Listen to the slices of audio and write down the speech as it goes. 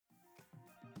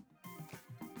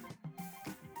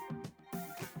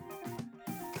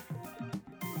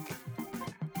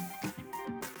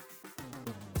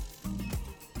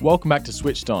Welcome back to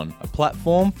Switched On, a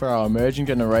platform for our emerging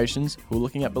generations who are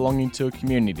looking at belonging to a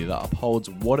community that upholds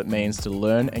what it means to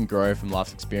learn and grow from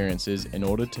life's experiences in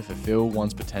order to fulfill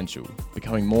one's potential,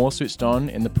 becoming more switched on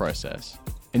in the process.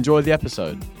 Enjoy the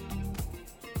episode.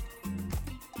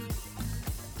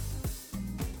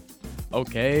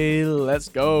 Okay, let's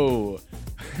go.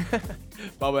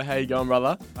 Bubba, how you going,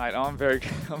 brother? Mate, I'm very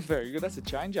good. That's a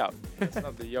change up. It's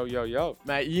not the yo.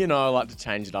 Mate, you know I like to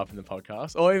change it up in the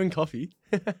podcast, or even coffee.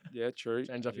 Yeah, true.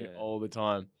 Change up here all the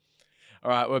time. All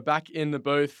right, we're back in the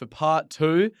booth for part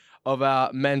 2 of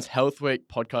our Men's Health Week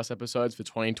podcast episodes for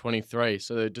 2023.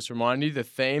 So just remind you, the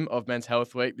theme of Men's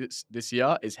Health Week this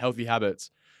year is healthy habits,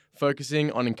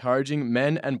 focusing on encouraging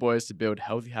men and boys to build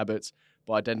healthy habits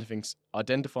by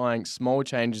identifying small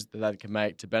changes that they can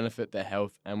make to benefit their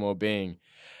health and well-being.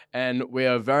 And we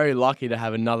are very lucky to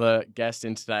have another guest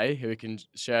in today who we can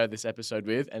share this episode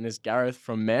with, and it's Gareth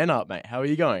from Man Up, mate. How are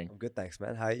you going? I'm good, thanks,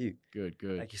 man. How are you? Good.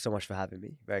 Thank you so much for having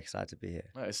me. Very excited to be here.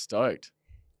 Mate, stoked.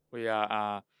 We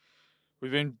are.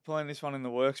 We've been playing this one in the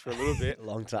works for a little bit. A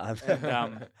long time.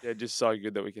 And, just so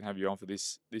good that we can have you on for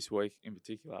this week in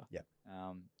particular. Yeah.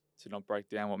 To not break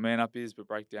down what Man Up is, but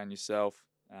break down yourself.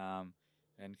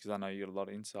 And because I know you got a lot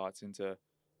of insights into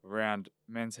around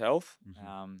men's health.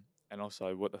 Mm-hmm. And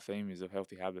also what the theme is of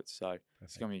healthy habits. So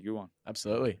it's going to be a good one.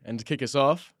 Absolutely. And to kick us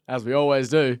off, as we always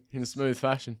do, in smooth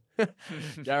fashion,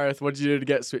 Gareth, what did you do to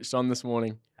get switched on this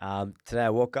morning? Today I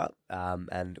woke up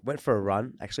and went for a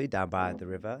run, actually, down by the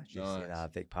river, just in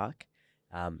Vic Park.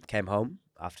 Came home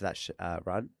after that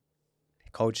run,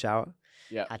 cold shower.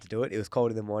 Yeah. Had to do it. It was cold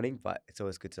in the morning, but it's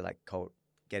always good to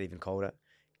get even colder,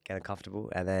 get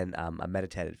uncomfortable. And then I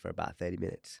meditated for about 30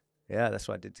 minutes. Yeah, that's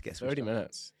what I did to get switched 30 on.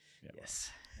 minutes. Yeah. Yes.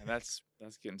 And that's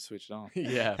getting switched on.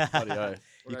 Yeah, bloody oath.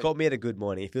 You caught me at a good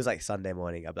morning. It feels like Sunday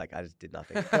morning. I'm like, I just did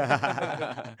nothing.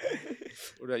 What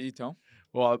about you, Tom?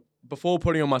 Well, before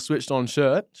putting on my switched on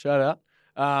shirt, shout out,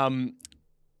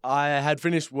 I had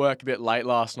finished work a bit late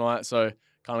last night, so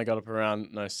kind of got up around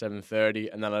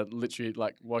 7:30, and then I literally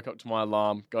woke up to my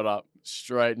alarm, got up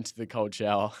straight into the cold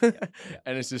shower,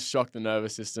 and it's just shocked the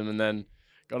nervous system. And then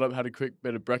got up, had a quick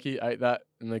bit of brekkie, ate that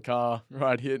in the car,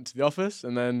 right here into the office,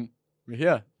 and then we're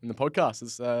here in the podcast.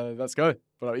 Let's go.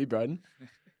 What about you, Braden?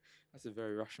 That's a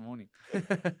very rush morning.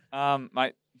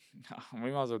 Mate,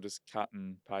 we might as well just cut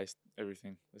and paste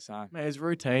everything the same. Mate, it's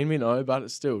routine, we know, but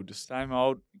it's still just... Same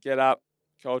old, get up,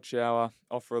 cold shower,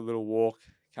 off for a little walk,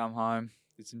 come home,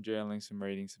 did some journaling, some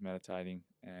reading, some meditating,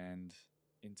 and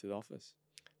into the office.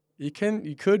 You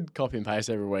could copy and paste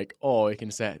every week, or you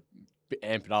can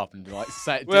amp it up and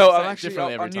say well, say I'm it actually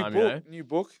differently every time, new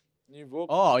book.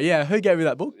 Oh, yeah. Who gave you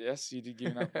that book? Yes, you did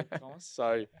give me that book, Thomas.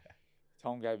 So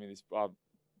Tom gave me this because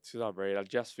I read. I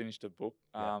just finished a book.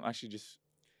 Actually just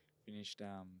finished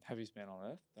Heaviest Man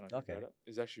on Earth. Don't know if you read it.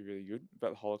 It's actually really good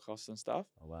about the Holocaust and stuff.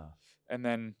 Oh, wow. And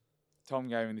then Tom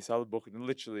gave me this other book, and it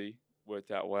literally worked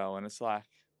out well. And it's like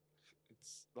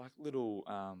little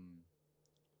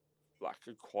like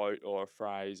a quote or a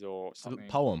phrase or something.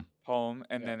 Poem,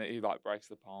 and then he breaks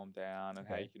the poem down and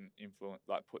how you can influence,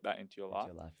 put that into your life.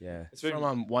 Yeah. It's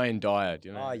from Wayne Dyer, do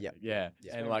you know? Oh, yeah. Yeah.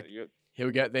 And really he'll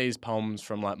get these poems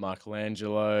from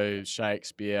Michelangelo,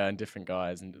 Shakespeare, and different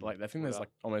guys, and I think there's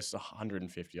almost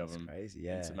 150 of them. It's crazy,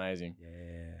 yeah. It's amazing.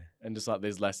 Yeah. And just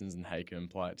these lessons and how you can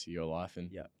apply it to your life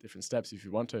and different steps if you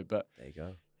want to. But there you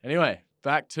go. Anyway,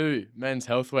 back to Men's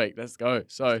Health Week. Let's go.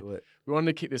 So we wanted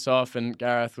to kick this off, and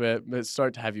Gareth, we're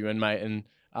stoked to have you in, mate. And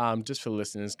just for the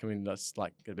listeners, can we just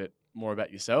get a bit more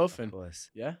about yourself? Of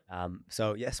course. Yeah.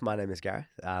 So yes, my name is Gareth.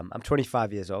 I'm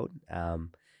 25 years old.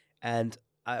 And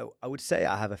I would say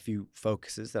I have a few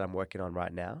focuses that I'm working on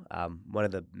right now. One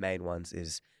of the main ones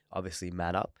is obviously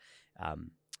Man Up.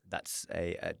 That's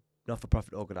a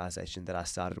not-for-profit organization that I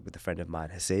started with a friend of mine,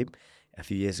 Hasib, a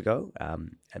few years ago.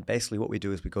 And basically what we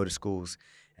do is we go to schools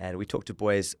and we talk to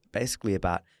boys basically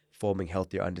about forming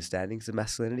healthier understandings of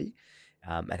masculinity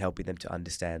and helping them to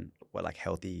understand what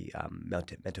healthy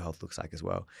mental health looks like as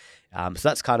well. So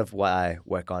that's kind of what I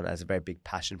work on as a very big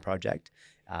passion project.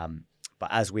 But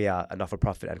as we are a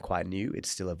not-for-profit and quite new, it's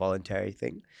still a voluntary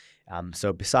thing.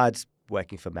 So besides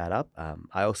working for Man Up,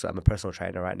 I also am a personal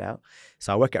trainer right now.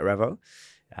 So I work at Revo.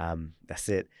 That's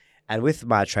it. And with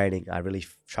my training, I really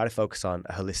try to focus on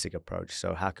a holistic approach.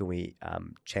 So how can we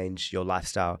change your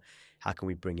lifestyle? How can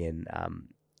we bring in an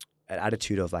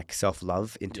attitude of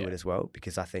self-love into it as well?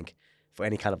 Because I think for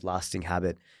any kind of lasting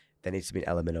habit, there needs to be an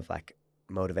element of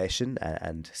motivation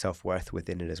and self-worth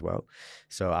within it as well.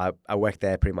 So I work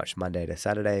there pretty much Monday to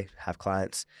Saturday, have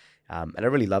clients, and I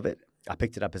really love it. I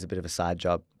picked it up as a bit of a side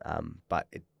job, but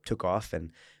it took off,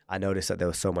 and I noticed that there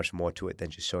was so much more to it than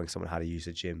just showing someone how to use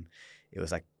a gym. It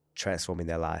was transforming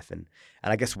their life. And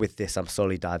I guess with this, I'm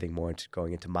slowly diving more into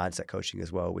going into mindset coaching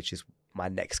as well, which is my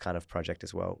next kind of project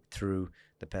as well through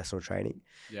the personal training.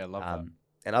 Yeah, love that.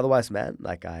 And otherwise, man,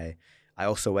 like I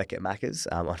also work at Macca's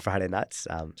on Friday nights.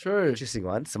 True. Interesting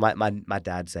one. So my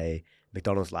dad's a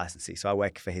McDonald's licensee, so I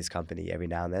work for his company every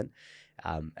now and then.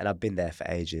 And I've been there for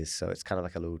ages, so it's kind of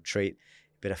like a little treat,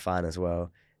 a bit of fun as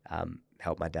well.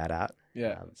 Help my dad out.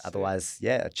 Yeah. Otherwise,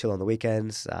 yeah, chill on the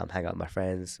weekends, hang out with my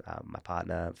friends, my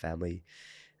partner, family.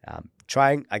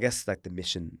 Trying, I guess, like the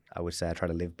mission I would say I try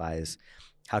to live by is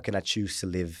how can I choose to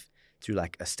live through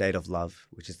like a state of love,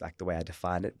 which is like the way I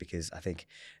define it, because I think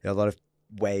there are a lot of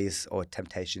ways or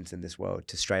temptations in this world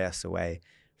to stray us away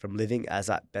from living as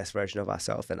that best version of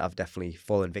ourselves. And I've definitely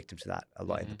fallen victim to that a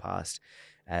lot in the past.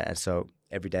 And so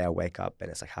every day I wake up and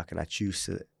it's like, how can I choose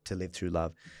to live through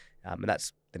love? And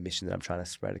that's the mission that I'm trying to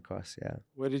spread across. Yeah.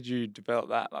 Where did you develop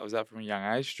that? Like, was that from a young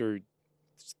age through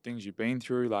things you've been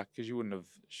through? Like, because you wouldn't have,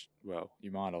 well, you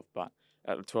might have, but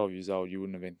at 12 years old, you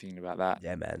wouldn't have been thinking about that.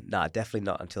 Yeah, man. No, definitely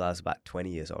not until I was about 20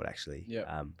 years old, actually.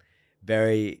 Yeah.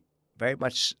 Very, very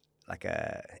much like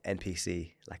a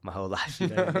NPC, like my whole life. You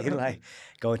know what I mean? Like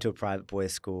going to a private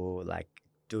boys' school, like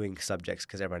doing subjects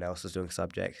because everyone else was doing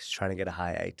subjects, trying to get a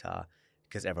high ATAR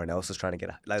because everyone else was trying to get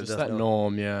a... Like, just that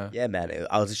norm, yeah. Yeah, man.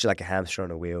 I was literally like a hamster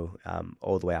on a wheel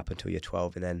all the way up until year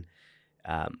 12. And then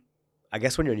I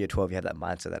guess when you're in year 12, you have that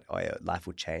mindset that, oh, yeah, life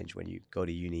will change when you go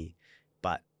to uni.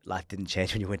 But life didn't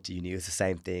change when you went to uni. It was the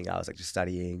same thing. I was like just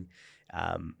studying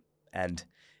and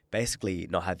basically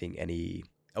not having any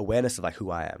awareness of like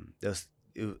who I am.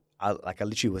 I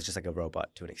literally was just like a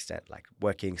robot to an extent, like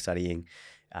working, studying,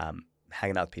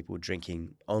 hanging out with people,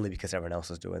 drinking, only because everyone else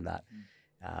was doing that.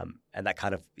 And that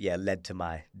kind of, led to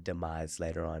my demise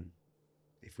later on,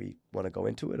 if we want to go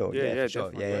into it. Or Yeah,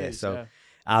 sure. definitely. Yeah. So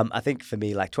I think for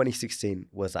me, like 2016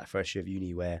 was that first year of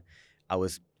uni where I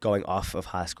was going off of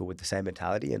high school with the same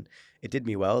mentality, and it did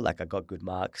me well. Like I got good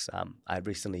marks. I had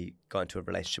recently got into a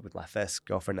relationship with my first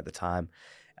girlfriend at the time.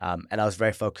 And I was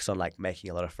very focused on like making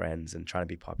a lot of friends and trying to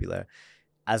be popular,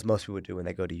 as most people do when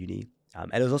they go to uni.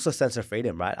 And it was also a sense of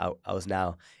freedom, right? I was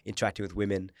now interacting with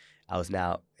women. I was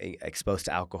now exposed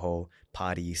to alcohol,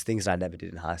 parties, things that I never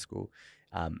did in high school,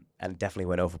 and definitely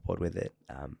went overboard with it.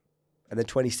 And then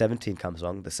 2017 comes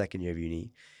along, the second year of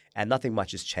uni, and nothing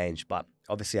much has changed. But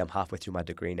obviously I'm halfway through my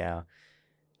degree now,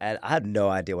 and I had no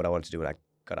idea what I wanted to do when I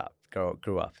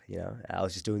grew up. You know, I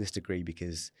was just doing this degree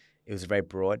because it was a very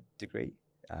broad degree.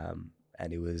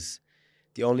 And it was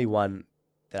the only one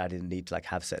that I didn't need to like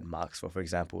have certain marks for. For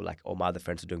example, like all my other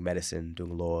friends were doing medicine,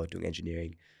 doing law, doing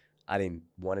engineering. I didn't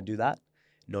want to do that,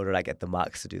 nor did I get the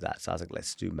marks to do that. So I was like,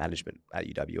 let's do management at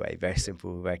UWA. Very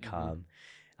simple, very calm.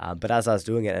 But as I was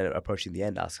doing it and approaching the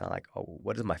end, I was kind of like, oh,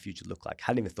 what does my future look like? I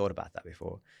hadn't even thought about that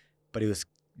before. But it was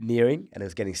nearing and it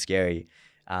was getting scary.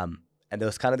 And there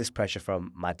was kind of this pressure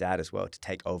from my dad as well to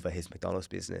take over his McDonald's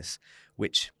business,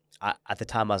 which at the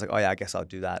time I was like, oh yeah, I guess I'll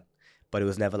do that. But it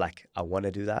was never like, I want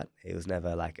to do that. It was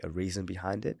never like a reason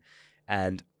behind it.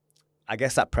 And I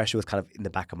guess that pressure was kind of in the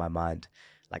back of my mind.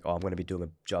 Like, oh, I'm going to be doing a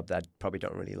job that I probably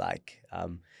don't really like,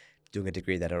 doing a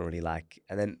degree that I don't really like.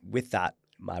 And then with that,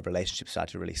 my relationship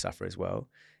started to really suffer as well.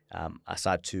 I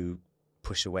started to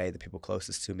push away the people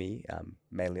closest to me,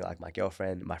 mainly like my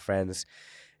girlfriend, my friends.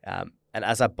 And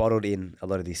as I bottled in a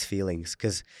lot of these feelings,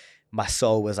 because my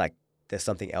soul was like, there's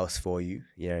something else for you,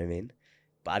 you know what I mean?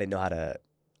 But I didn't know how to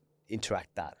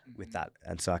interact with that.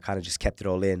 And so I kind of just kept it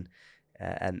all in.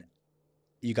 And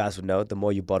you guys would know, the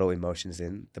more you bottle emotions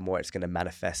in, the more it's going to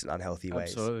manifest in unhealthy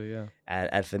ways. Absolutely, yeah.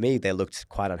 And for me, they looked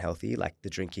quite unhealthy. Like the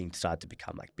drinking started to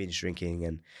become like binge drinking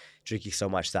and drinking so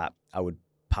much that I would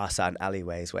pass out in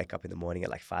alleyways, wake up in the morning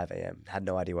at like 5 a.m. Had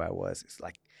no idea where I was. It's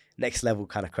like next level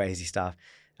kind of crazy stuff.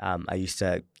 I used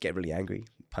to get really angry,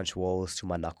 punch walls till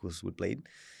my knuckles would bleed.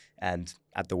 And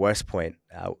at the worst point,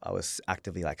 I was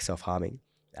actively like self-harming.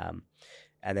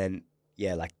 And then,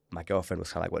 like my girlfriend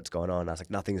was kind of like, what's going on? I was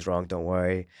like, nothing's wrong, don't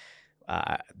worry.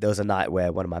 There was a night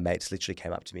where one of my mates literally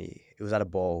came up to me. It was at a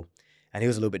ball and he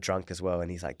was a little bit drunk as well. And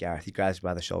he's like, Gareth, he grabs me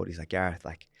by the shoulder. He's like, Gareth,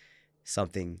 like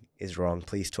something is wrong.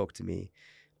 Please talk to me.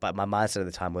 But my mindset at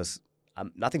the time was,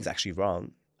 nothing's actually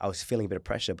wrong. I was feeling a bit of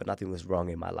pressure, but nothing was wrong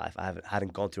in my life. I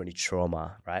hadn't gone through any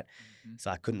trauma, right? Mm-hmm.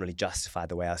 So I couldn't really justify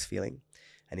the way I was feeling.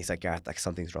 And he's like, Gareth, like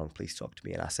something's wrong. Please talk to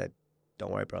me. And I said,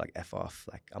 don't worry, bro. Like F off.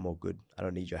 Like I'm all good. I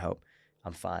don't need your help.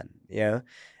 I'm fine. You know?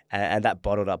 And that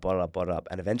bottled up.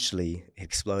 And eventually it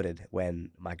exploded when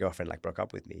my girlfriend like broke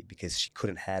up with me because she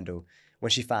couldn't handle,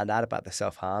 when she found out about the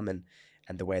self-harm and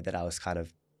the way that I was kind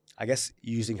of, I guess,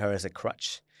 using her as a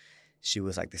crutch, she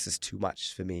was like, this is too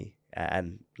much for me,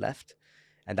 and left.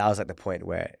 And that was like the point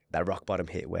where that rock bottom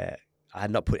hit, where I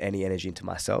had not put any energy into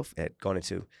myself. It had gone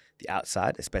into the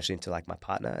outside, especially into like my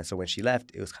partner. And so when she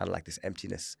left, it was kind of like this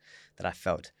emptiness that I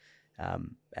felt.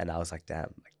 And I was like,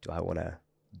 damn, like, do I want to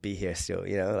be here still?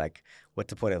 You know, like, what's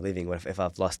the point of living? What if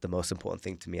I've lost the most important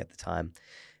thing to me at the time?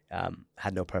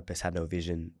 Had no purpose, had no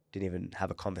vision, didn't even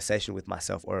have a conversation with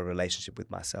myself or a relationship with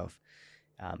myself.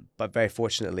 But very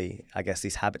fortunately, I guess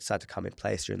these habits started to come in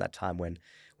place during that time when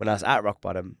I was at rock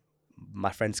bottom.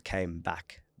 My friends came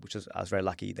back, I was very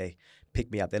lucky. They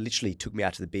picked me up. They literally took me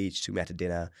out to the beach, took me out to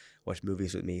dinner, watched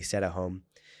movies with me, stayed at home.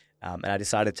 And I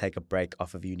decided to take a break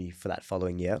off of uni for that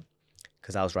following year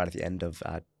because I was right at the end of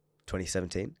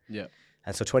 2017. Yeah.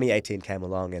 And so 2018 came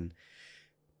along and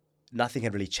nothing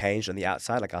had really changed on the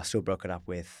outside. Like I was still broken up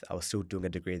with. I was still doing a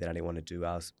degree that I didn't want to do.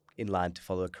 I was in line to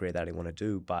follow a career that I didn't want to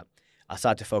do. But I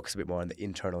started to focus a bit more on the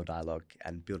internal dialogue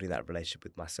and building that relationship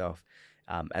with myself.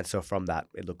 And so from that,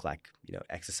 it looked like, you know,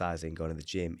 exercising, going to the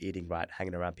gym, eating right,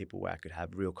 hanging around people where I could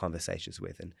have real conversations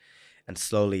with. And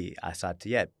slowly I started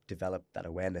to, develop that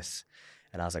awareness.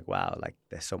 And I was like, wow, like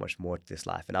there's so much more to this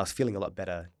life. And I was feeling a lot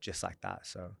better just like that.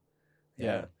 So,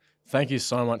 yeah. Thank you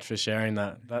so much for sharing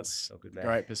that. That's so good, man.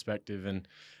 Great perspective and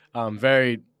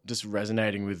very just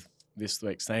resonating with this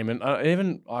week's theme. And I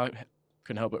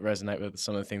couldn't help but resonate with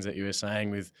some of the things that you were saying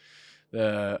with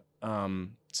the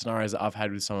scenarios that I've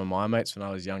had with some of my mates when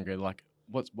I was younger. Like,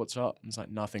 what's up? And it's like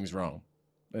nothing's wrong,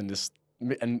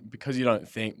 and because you don't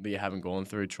think that you haven't gone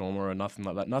through trauma or nothing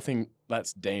like that, nothing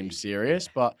that's deemed serious,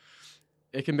 but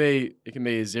it can be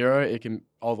a 0, it can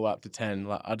all the way up to 10.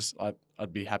 Like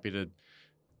I'd be happy to,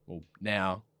 well,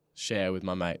 now share with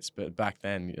my mates, but back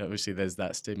then obviously there's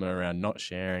that stigma around not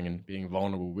sharing and being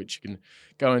vulnerable, which you can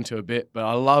go into a bit. But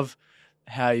I love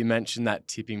how you mentioned that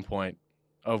tipping point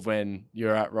of when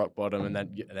you're at rock bottom and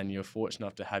then you're fortunate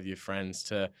enough to have your friends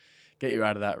to get you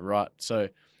out of that rut. So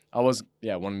I was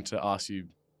wanting to ask you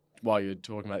while you're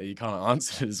talking about that, you kind of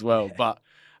answered it as well. But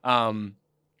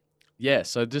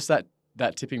so just that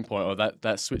tipping point or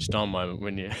that switched on moment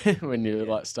when you when you're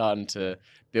like starting to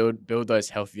build those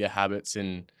healthier habits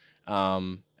and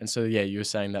so you were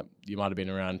saying that you might have been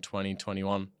around 20,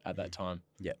 21 at that time.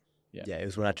 Yeah, it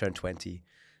was when I turned 20.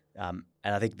 And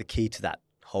I think the key to that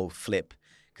whole flip,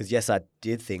 because yes, I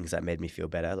did things that made me feel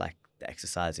better, like the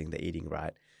exercising, the eating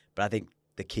right. But I think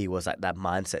the key was like that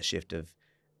mindset shift of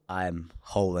I'm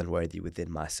whole and worthy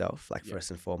within myself, like first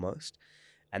and foremost.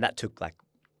 And that took like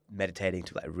meditating,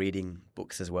 to like reading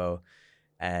books as well,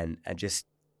 and just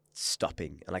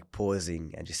stopping and like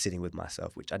pausing and just sitting with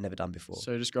myself, which I'd never done before.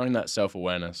 So just growing that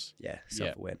self-awareness. Yeah,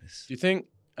 self-awareness. Do you think,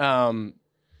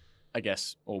 I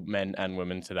guess all men and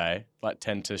women today like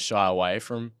tend to shy away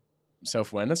from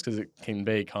self-awareness because it can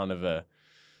be kind of a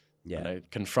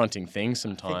confronting thing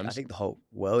sometimes? I think the whole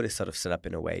world is sort of set up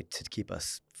in a way to keep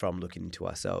us from looking into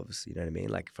ourselves. You know what I mean?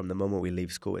 Like from the moment we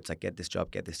leave school, it's like get this job,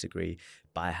 get this degree,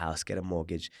 buy a house, get a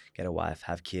mortgage, get a wife,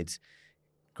 have kids,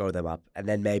 grow them up. And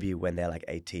then maybe when they're like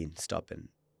 18, stop and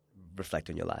reflect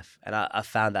on your life. And I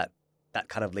found that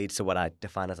kind of leads to what I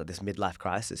define as like this midlife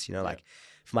crisis, you know, like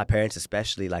for my parents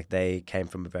especially, like they came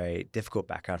from a very difficult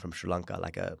background from Sri Lanka,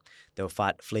 they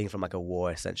were fleeing from like a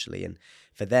war essentially. And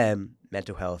for them,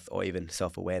 mental health or even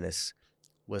self-awareness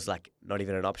was like not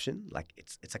even an option. Like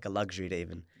it's like a luxury to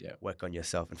even work on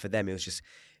yourself. And for them, it was just,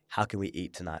 how can we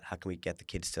eat tonight? How can we get the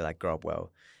kids to like grow up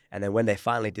well? And then when they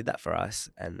finally did that for us,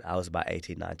 and I was about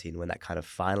 18, 19, when that kind of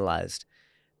finalized,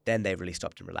 then they really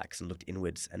stopped and relaxed and looked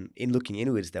inwards. And in looking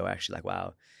inwards, they were actually like,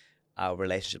 wow, our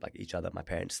relationship, like each other, my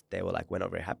parents, they were like, we're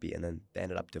not very happy. And then they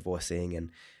ended up divorcing,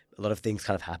 and a lot of things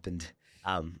kind of happened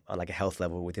on like a health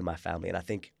level within my family. And I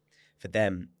think for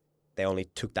them, they only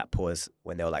took that pause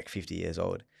when they were like 50 years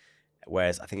old.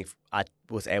 Whereas I think if I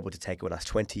was able to take it when I was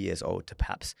 20 years old to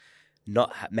perhaps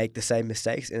not make the same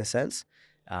mistakes in a sense.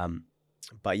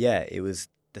 But it was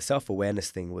the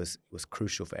self-awareness thing was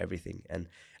crucial for everything. And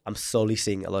I'm slowly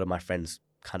seeing a lot of my friends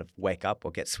kind of wake up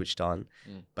or get switched on.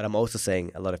 But I'm also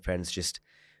seeing a lot of friends just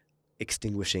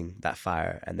extinguishing that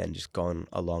fire and then just going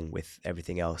along with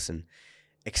everything else and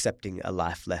accepting a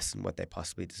life less than what they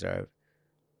possibly deserve.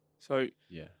 So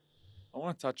I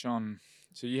want to touch on,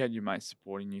 so you had your mates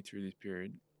supporting you through this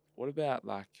period. What about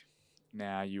like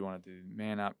now you want to do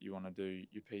Man Up, you want to do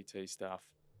your PT stuff,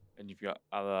 and you've got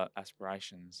other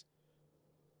aspirations?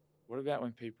 What about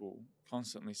when people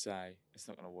constantly say, it's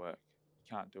not going to work,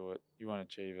 you can't do it, you won't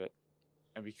achieve it,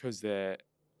 and because they're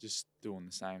just doing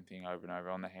the same thing over and over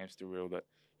on the hamster wheel, that,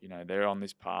 you know, they're on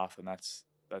this path and that's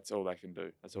all they can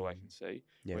do, that's all they can see.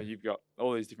 Yeah. Where you've got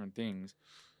all these different things,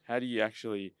 how do you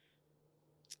actually,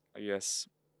 I guess,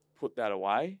 put that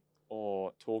away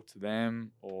or talk to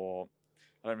them or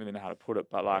I don't really know how to put it,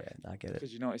 but like, I get it.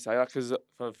 because you know what you say, like, because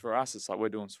for us, it's like we're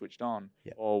doing switched on,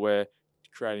 Yeah. or we're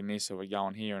creating this, or we're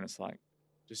going here, and it's like,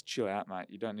 just chill out, mate.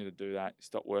 You don't need to do that.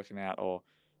 Stop working out, or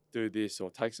do this,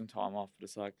 or take some time off. But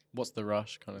it's like, what's the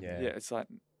rush kind of thing? Yeah, it's like,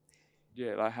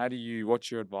 like,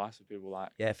 what's your advice for people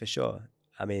like? Yeah, for sure.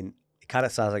 I mean, it kind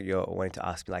of sounds like you're wanting to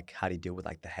ask me, like, how do you deal with,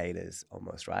 like, the haters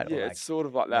almost, right? Yeah, or, like, it's sort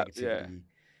of like that. Yeah. negativity.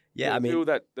 Yeah, I mean, people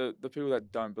that the people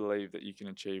that don't believe that you can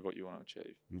achieve what you want to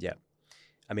achieve. yeah.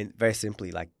 I mean, very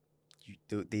simply, like,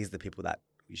 these are the people that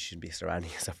you should be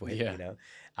surrounding yourself with, Yeah. you know?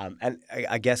 And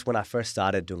I guess when I first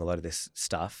started doing a lot of this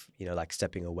stuff, you know, like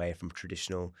stepping away from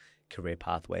traditional career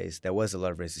pathways, there was a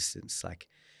lot of resistance, like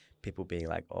people being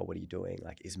like, oh, what are you doing?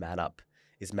 Like, is man up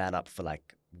for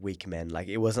like weak men? Like,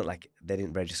 it wasn't like they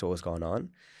didn't register what was going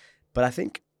on. But I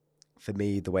think for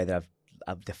me, the way that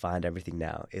I've defined everything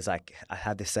now is like, I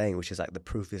have this saying, which is like, the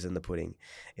proof is in the pudding,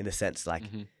 in the sense, like,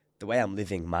 the way I'm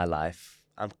living my life,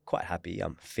 I'm quite happy.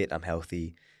 I'm fit. I'm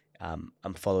healthy.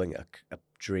 I'm following a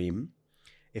dream.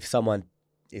 If someone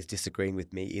is disagreeing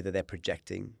with me, either they're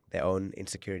projecting their own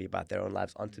insecurity about their own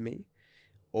lives onto me,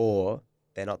 or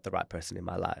they're not the right person in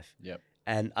my life. Yep.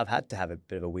 And I've had to have a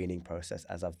bit of a weaning process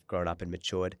as I've grown up and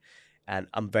matured. And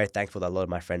I'm very thankful that a lot of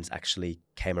my friends actually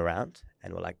came around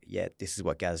and were like, yeah, this is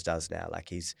what Gaz does now. Like,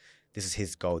 this is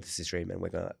his goal, this is his dream, and we're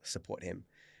going to support him.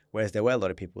 Whereas there were a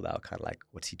lot of people that were kind of like,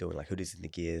 what's he doing? Like, who does he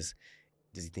think he is?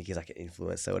 Does he think he's like an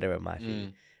influencer, whatever it might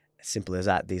be? As simple as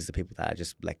that, these are the people that I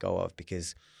just let go of,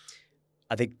 because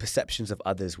I think perceptions of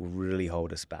others will really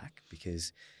hold us back,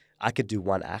 because I could do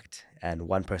one act and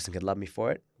one person could love me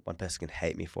for it, one person can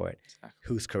hate me for it. Exactly.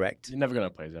 Who's correct? You're never going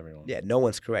to please everyone. Yeah, no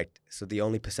one's correct. So the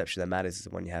only perception that matters is the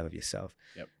one you have of yourself.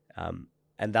 Yep.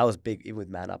 And that was big, even with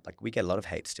Man Up. Like, we get a lot of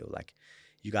hate still. Like,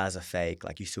 you guys are fake.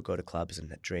 Like, you still go to clubs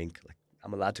and drink. Like,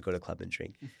 I'm allowed to go to a club and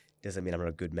drink. Doesn't mean I'm not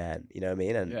a good man. You know what I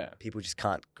mean? And people just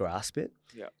can't grasp it.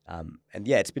 Yeah. And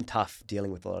yeah, it's been tough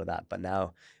dealing with a lot of that. But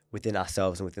now within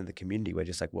ourselves and within the community, we're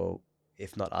just like, well,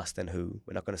 if not us, then who?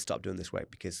 We're not going to stop doing this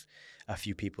work because a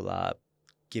few people are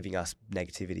giving us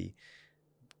negativity.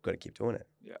 Got to keep doing it.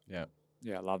 Yeah,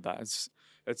 I love that.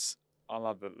 I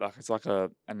love that. Like, it's like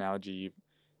a analogy.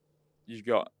 You've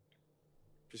got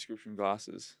prescription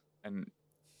glasses, and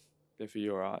they're for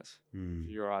your eyes, for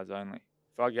your eyes only.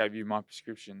 If I gave you my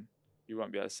prescription, you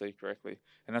won't be able to see correctly.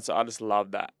 And I just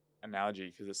love that analogy,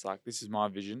 because it's like, this is my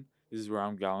vision. This is where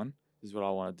I'm going. This is what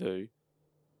I want to do.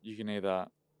 You can either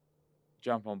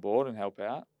jump on board and help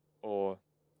out, or,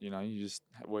 you just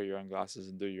wear your own glasses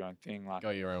and do your own thing. Like,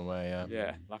 go your own way, yeah.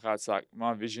 Yeah, like, it's like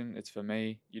my vision, it's for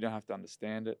me. You don't have to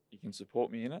understand it. You can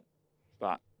support me in it.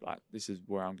 But, like, this is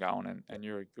where I'm going. And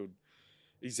you're a good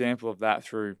example of that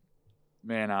through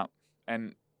Man Up.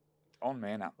 And on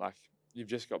Man Up, like, you've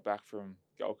just got back from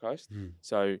Gold Coast.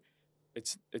 So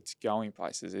it's going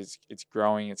places. It's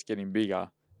growing. It's getting bigger.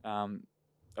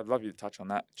 I'd love you to touch on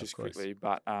that just quickly.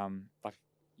 But,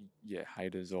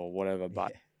 haters or whatever.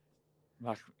 But,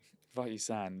 like you're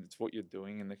saying, it's what you're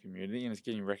doing in the community, and it's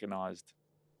getting recognised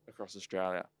across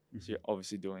Australia. So you're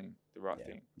obviously doing the right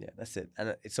thing. Yeah, that's it.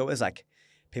 And it's always like,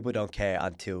 people don't care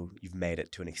until you've made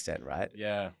it to an extent, right?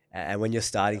 Yeah. And when you're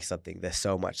starting something, there's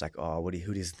so much like, oh,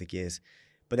 who does he think he is?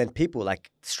 But then people,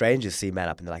 like strangers, see Man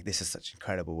Up and they're like, this is such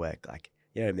incredible work. Like,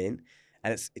 you know what I mean?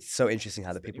 And it's so interesting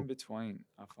how the people... in between,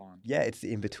 I find. Yeah, it's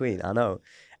the in between, I know.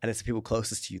 And it's the people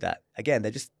closest to you that, again,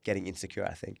 they're just getting insecure,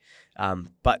 I think.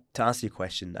 But to answer your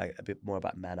question a bit more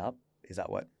about Man Up, is that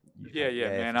what? Yeah,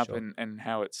 Man Up, sure. and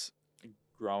how it's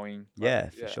growing.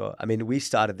 For sure. I mean, we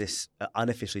started this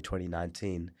unofficially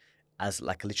 2019 as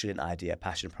like literally an idea,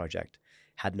 passion project.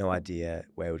 Had no idea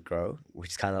where it would grow,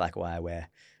 which is kind of like why we're,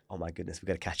 oh my goodness, we've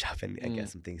got to catch up and get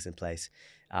some things in place.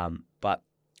 But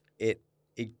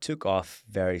it took off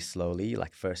very slowly,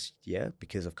 like first year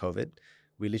because of COVID.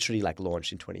 We literally like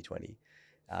launched in 2020.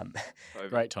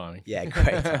 Great timing. Yeah,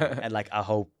 great timing. And like our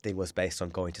whole thing was based on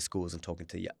going to schools and talking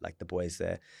to like the boys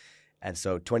there. And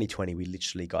so 2020, we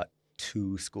literally got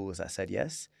 2 schools that said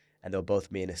yes. And they were both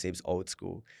me and Nasib's old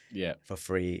school. Yeah. For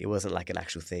free. It wasn't like an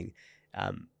actual thing.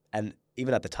 And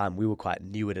even at the time, we were quite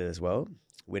new at it as well.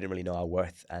 We didn't really know our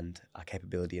worth and our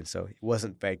capability. And so it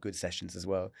wasn't very good sessions as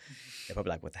well. They're probably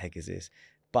like, what the heck is this?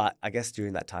 But I guess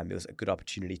during that time, it was a good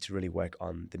opportunity to really work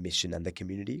on the mission and the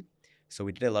community. So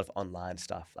we did a lot of online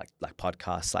stuff, like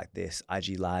podcasts like this,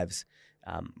 IG lives,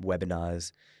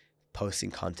 webinars,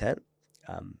 posting content.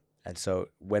 And so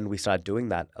when we started doing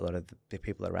that, a lot of the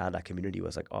people around our community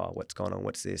was like, oh, what's going on?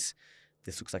 What's this?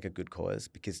 This looks like a good cause,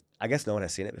 because I guess no one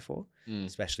has seen it before,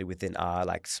 especially within our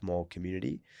like small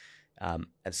community. And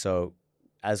so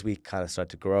as we kind of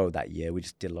started to grow that year, we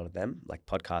just did a lot of them, like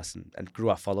podcasts, and grew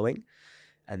our following.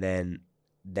 And then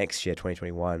next year,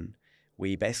 2021,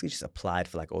 we basically just applied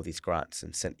for like all these grants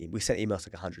and we sent emails to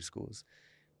like 100 schools.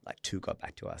 Like 2 got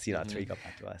back to us, 3 got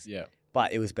back to us. Yeah.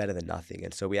 But it was better than nothing.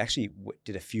 And so we actually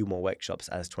did a few more workshops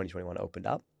as 2021 opened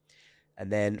up.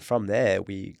 And then from there,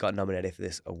 we got nominated for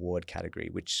this award category,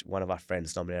 which one of our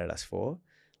friends nominated us for.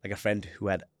 Like a friend who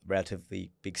had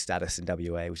relatively big status in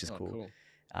WA, which is cool.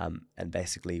 And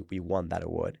basically, we won that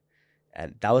award.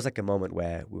 And that was like a moment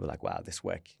where we were like, wow, this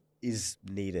work is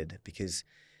needed, because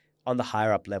on the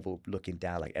higher up level, looking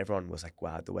down, like everyone was like,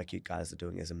 wow, the work you guys are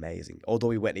doing is amazing. Although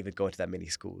we weren't even going to that many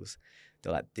schools,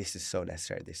 they're like, this is so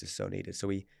necessary. This is so needed. So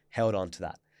we held on to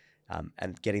that.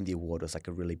 And getting the award was like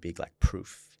a really big like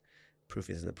proof. Proof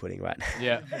is in the pudding, right?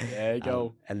 Yeah, there you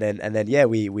go. And then yeah,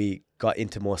 we got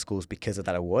into more schools because of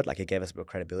that award. Like it gave us a bit of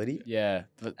credibility. Yeah,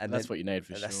 and that's what you need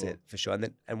for sure. That's it, for sure.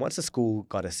 And once the school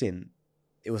got us in,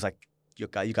 it was like, you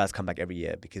guys come back every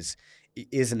year, because it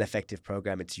is an effective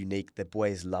program. It's unique. The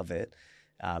boys love it.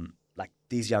 Like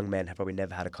these young men have probably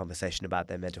never had a conversation about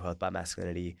their mental health, about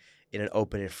masculinity, in an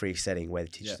open and free setting where the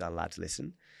teachers aren't allowed to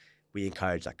listen. We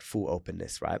encourage like full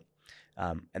openness, right?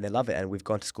 And they love it. And we've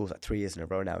gone to schools like 3 years in a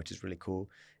row now, which is really cool.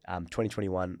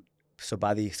 2021. So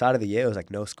by the start of the year, it was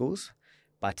like no schools.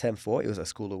 By term 4, it was a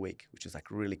school a week, which was like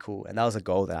really cool. And that was a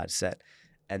goal that I'd set.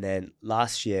 And then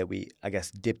last year, we, I guess,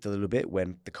 dipped a little bit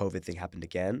when the COVID thing happened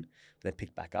again, but then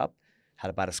picked back up, had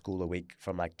about a school a week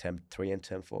from like term 3 and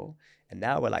term 4. And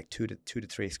now we're like two to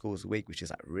three schools a week, which is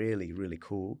like really, really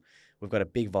cool. We've got a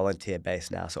big volunteer base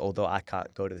now. So although I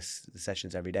can't go to the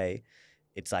sessions every day,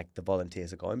 it's like the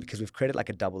volunteers are going, because we've created like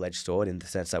a double-edged sword in the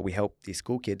sense that we help these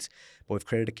school kids, but we've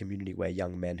created a community where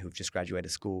young men who've just graduated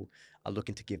school are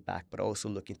looking to give back, but also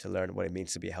looking to learn what it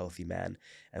means to be a healthy man.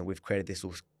 And we've created this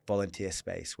little volunteer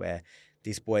space where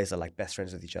these boys are like best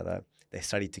friends with each other. They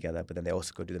study together, but then they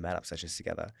also go do the man up sessions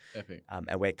together. Epic.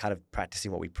 And we're kind of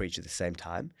practicing what we preach at the same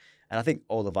time. And I think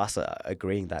all of us are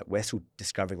agreeing that we're still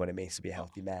discovering what it means to be a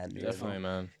healthy man. Definitely,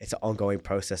 man. It's an ongoing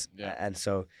process. Yeah. And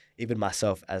so even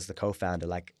myself as the co-founder,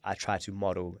 like I try to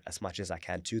model as much as I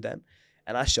can to them.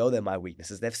 And I show them my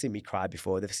weaknesses. They've seen me cry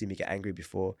before. They've seen me get angry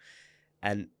before.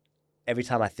 And every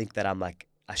time I think that I'm like,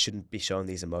 I shouldn't be showing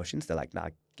these emotions, they're like, nah,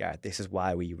 Gareth, this is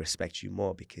why we respect you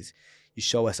more, because you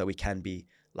show us that we can be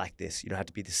like this. You don't have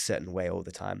to be this certain way all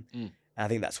the time. And I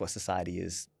think that's what society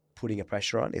is putting a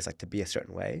pressure on, is like to be a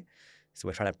certain way. So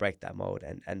we're trying to break that mold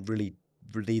and really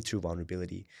lead through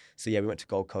vulnerability. So yeah, we went to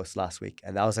Gold Coast last week,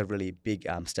 and that was a really big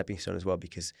stepping stone as well,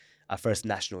 because our first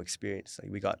national experience,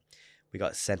 like we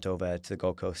got sent over to the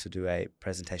Gold Coast to do a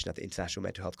presentation at the International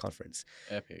Mental Health Conference.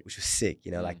 Epic. Which was sick.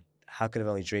 Like how could I have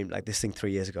only dreamed like this thing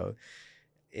 3 years ago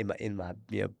in my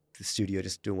the studio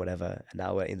just doing whatever, and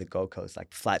now we're in the Gold Coast,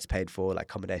 like flights paid for, like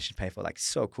accommodation paid for, like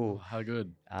so cool. Oh, how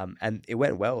good. And it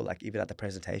went well. Like even at the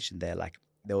presentation there, like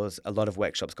there was a lot of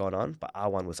workshops going on, but our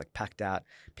one was like packed out.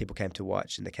 People came to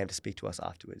watch and they came to speak to us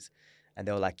afterwards. And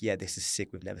they were like, yeah, this is sick.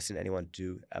 We've never seen anyone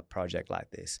do a project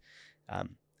like this.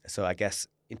 So I guess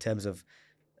in terms of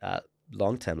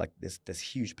long term, like there's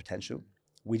huge potential.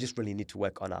 We just really need to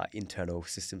work on our internal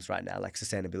systems right now, like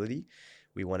sustainability.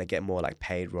 We want to get more like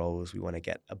paid roles. We want to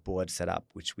get a board set up,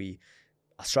 which we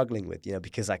are struggling with,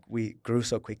 because like we grew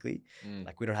so quickly.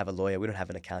 Like we don't have a lawyer, we don't have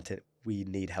an accountant. We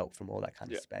need help from all that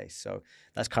kind of space. So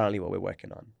that's currently what we're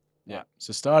working on. Yeah. Right.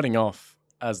 So starting off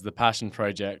as the passion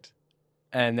project,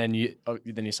 and then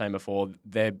you're saying before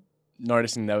they're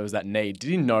noticing there was that need. Did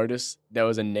you notice there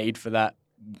was a need for that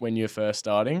when you were first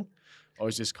starting? Or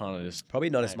was just kind of just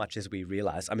probably not as much as we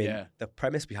realized. I mean, the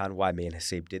premise behind why me and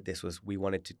Hasib did this was we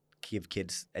wanted to give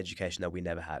kids education that we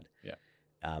never had. Yeah.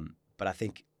 But I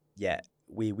think,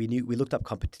 we looked up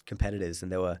competitors,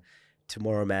 and there were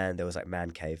Tomorrow Man, there was like Man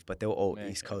Cave, but they were all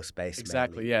East Coast based.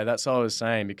 Exactly. Mainly. Yeah, that's what I was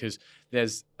saying, because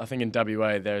I think in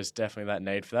WA there's definitely that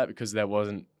need for that, because there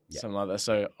wasn't something like that.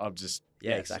 So I've just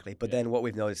exactly. But then what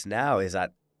we've noticed now is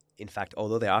that, in fact,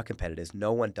 although there are competitors,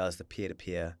 no one does the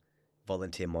peer-to-peer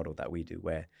volunteer model that we do,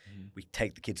 where we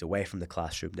take the kids away from the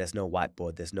classroom. There's no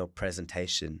whiteboard, there's no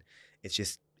presentation. It's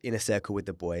just in a circle with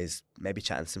the boys, maybe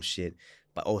chatting some shit,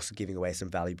 but also giving away some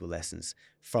valuable lessons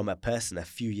from a person a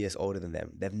few years older than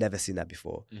them. They've never seen that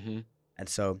before. And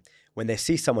so when they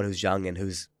see someone who's young and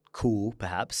who's cool,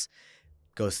 perhaps,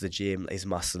 goes to the gym, is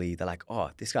muscly, they're like, oh,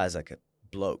 this guy's like a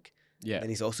bloke. Yeah. And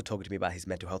he's also talking to me about his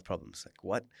mental health problems. Like,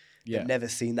 what? Yeah. They've never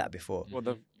seen that before.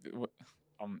 Well,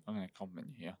 I'm going to compliment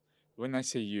you here. When they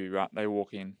see you, right, they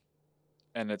walk in,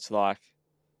 and it's like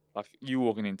you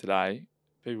walking in today,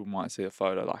 people might see a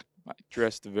photo like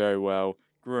dressed very well,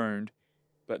 groomed,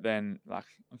 but then like,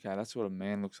 okay, that's what a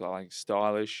man looks like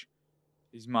stylish,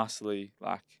 he's muscly,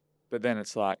 like, but then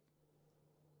it's like,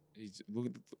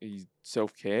 he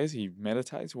self-cares, he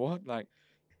meditates. What? Like,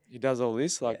 he does all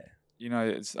this. Like,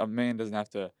 it's a man doesn't have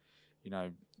to,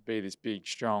 be this big,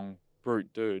 strong,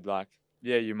 brute dude. Like,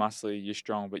 yeah, you're muscly, you're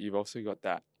strong, but you've also got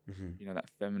that, that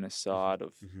feminist side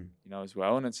of, as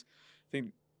well. And it's, I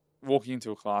think, walking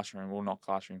into a classroom, well, not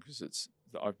classroom because it's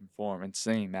the open forum, and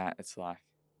seeing that, it's like,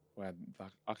 wow,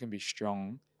 like I can be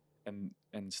strong and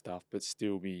stuff, but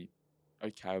still be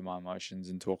okay with my emotions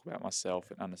and talk about myself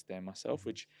and understand myself,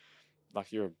 which,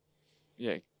 like, you're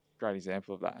great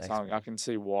example of that. Thanks, so man. I can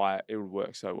see why it would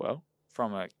work so well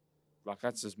from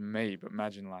that's just me, but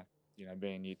imagine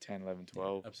being year 10, 11,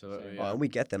 12. Absolutely. Oh, and we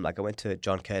get them. Like, I went to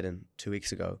John Curtin 2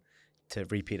 weeks ago to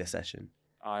repeat a session.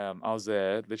 I was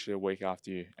there literally a week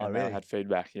after you, and really? I had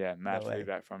feedback. Yeah, mad No way.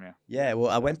 feedback from you. Yeah, well,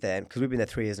 I went there because we've been there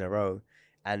 3 years in a row.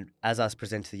 And as I was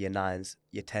presenting to the year 9s,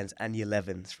 year 10s, and year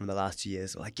 11s from the last 2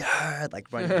 years, like, yeah, like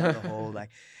running down the hall, like,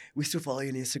 we still follow you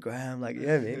on Instagram, like, you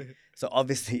know what I mean? So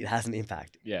obviously it has an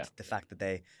impact. Yeah. The fact that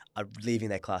they are leaving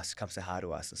their class to come say hi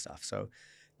to us and stuff. So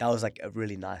that was like a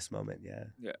really nice moment, yeah.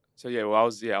 Yeah. So well, I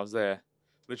was there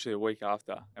literally a week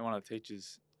after, and one of the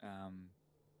teachers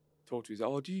talked to me. He's like,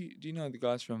 "Oh, do you know the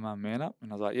guys from Man Up?"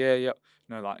 And I was like, "Yeah, yep."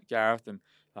 Like Gareth and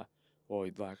like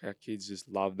our kids just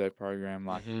love their program,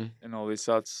 like and all this.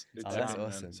 So it's that's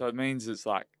awesome. So it means it's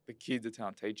like the kids are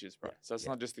telling teachers, bro. Yeah, So it's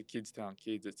not just the kids telling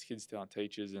kids; it's kids telling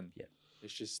teachers, and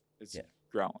it's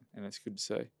growing, and it's good to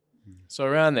see. So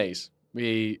around these,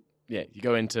 you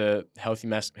go into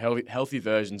healthy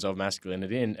versions of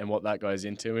masculinity and what that goes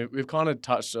into. We've kind of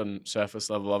touched on surface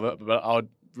level of it, but I would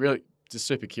really just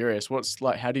super curious.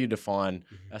 How do you define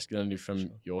masculinity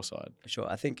from your side? For sure.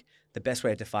 I think the best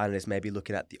way to define it is maybe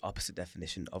looking at the opposite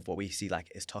definition of what we see like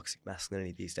as toxic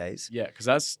masculinity these days. Yeah, because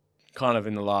that's kind of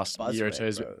in the last year or two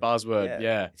is buzzword.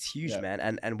 Yeah. It's huge,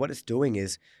 man. And what it's doing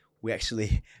is we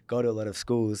actually go to a lot of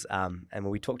schools and when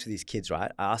we talk to these kids,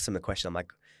 right, I ask them a question. I'm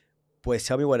like, boys,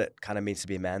 tell me what it kind of means to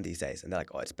be a man these days. And they're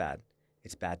like, oh, it's bad.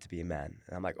 It's bad to be a man.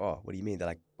 And I'm like, oh, what do you mean? They're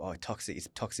like, oh, it's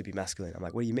toxic to be masculine. I'm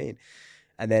like, what do you mean?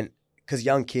 And then because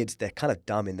young kids, they're kind of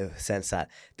dumb in the sense that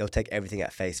they'll take everything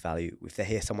at face value. If they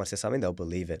hear someone say something, they'll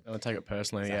believe it. They'll take it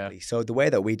personally, exactly. Yeah. So the way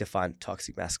that we define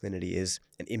toxic masculinity is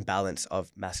an imbalance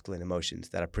of masculine emotions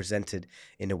that are presented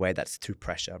in a way that's through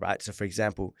pressure, right? So for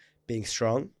example, being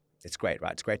strong, it's great,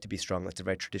 right? It's great to be strong. That's a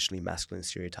very traditionally masculine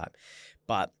stereotype.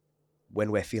 But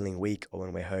when we're feeling weak or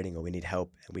when we're hurting or we need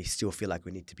help and we still feel like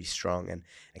we need to be strong and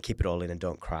keep it all in and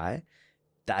don't cry,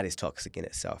 that is toxic in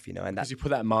itself, And because you put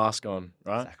that mask on,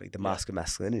 right? Exactly, the mask of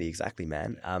masculinity, exactly,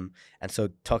 man. And so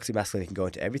toxic masculinity can go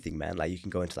into everything, man. Like you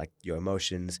can go into like your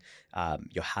emotions,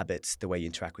 your habits, the way you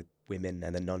interact with women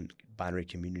and the non-binary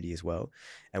community as well.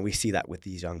 And we see that with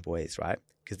these young boys, right?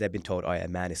 Because they've been told, oh yeah, a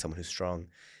man is someone who's strong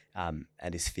and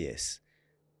is fierce.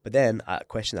 But then I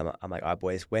question them. I'm like, all right,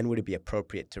 boys, when would it be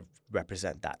appropriate to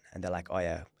represent that? And they're like, oh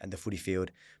yeah, and the footy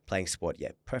field, playing sport,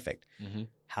 yeah, perfect. Mm-hmm.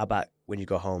 How about when you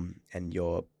go home and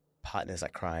your partner's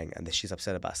like crying and she's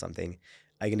upset about something?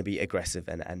 Are you going to be aggressive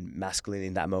and masculine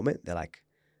in that moment? They're like,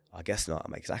 oh, I guess not.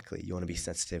 I'm like, exactly. You want to be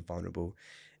sensitive, vulnerable.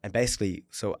 And basically,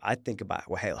 so I think about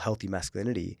healthy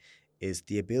masculinity is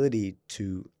the ability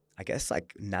to, I guess,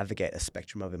 like navigate a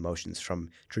spectrum of emotions from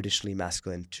traditionally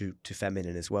masculine to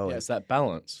feminine as well. Yeah, it's that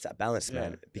balance. It's that balance,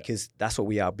 man, because that's what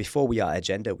we are. Before we are a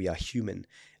gender, we are human.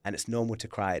 And it's normal to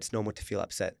cry. It's normal to feel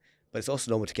upset. But it's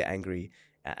also normal to get angry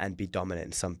and be dominant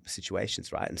in some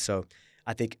situations, right? And so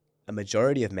I think a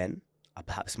majority of men are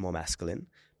perhaps more masculine,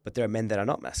 but there are men that are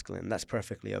not masculine, and that's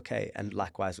perfectly okay. And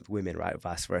likewise with women, right?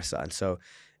 Vice versa. And so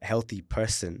a healthy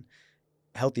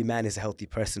man is a healthy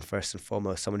person first and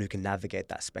foremost, someone who can navigate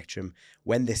that spectrum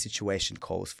when their situation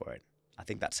calls for it. I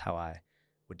think that's how I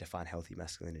would define healthy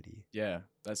masculinity. Yeah,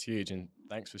 that's huge. And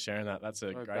thanks for sharing that. That's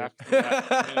a great...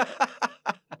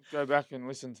 Go back and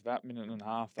listen to that minute and a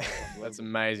half. That's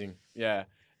amazing. Yeah.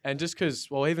 And just because,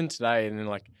 well, even today, and then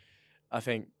like, I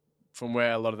think from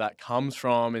where a lot of that comes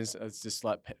from is it's just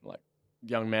like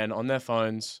young men on their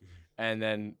phones and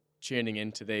then tuning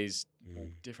into these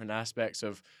different aspects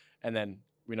of, and then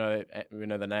we know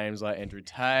the names like Andrew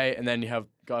Tate, and then you have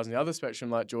guys on the other spectrum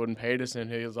like Jordan Peterson,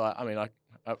 who's like, I mean,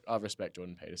 I respect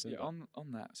Jordan Peterson. Yeah,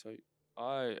 on that. So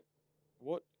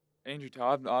Andrew Tate,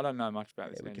 I don't know much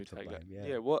about this Andrew Tate guy.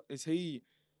 Yeah, what is he?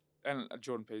 And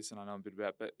Jordan Peterson, I know a bit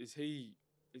about, but is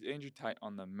Andrew Tate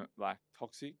on the like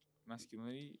toxic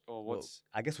masculinity or what's?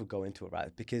 Well, I guess we'll go into it,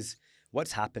 right? Because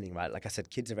what's happening, right? Like I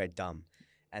said, kids are very dumb,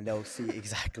 and they'll see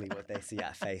exactly what they see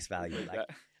at face value. Like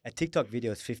a TikTok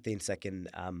video is 15-second.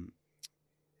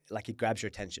 Like it grabs your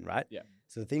attention, right? Yeah.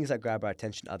 So the things that grab our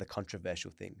attention are the controversial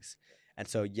things, and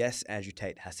so yes, Andrew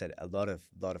Tate has said a lot of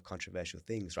controversial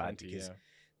things, right? Because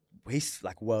he's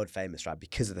like world famous, right,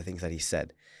 because of the things that he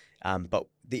said. But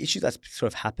the issue that's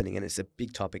sort of happening, and it's a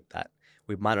big topic that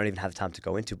we might not even have time to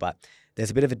go into, but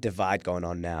there's a bit of a divide going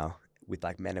on now with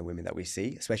like men and women that we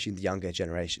see, especially in the younger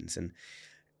generations. And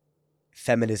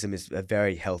feminism is a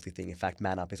very healthy thing. In fact,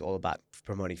 Man Up is all about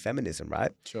promoting feminism,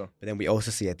 right? Sure. But then we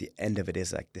also see at the end of it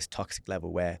is like this toxic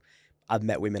level where I've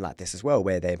met women like this as well,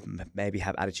 where they maybe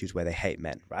have attitudes where they hate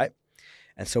men, right?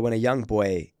 And so when a young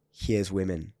boy hears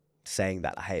women saying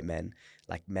that I hate men,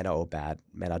 like men are all bad,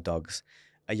 men are dogs,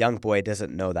 a young boy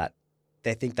doesn't know that.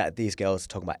 They think that these girls are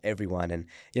talking about everyone, and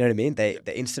you know what I mean?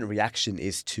 The instant reaction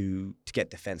is to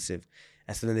get defensive.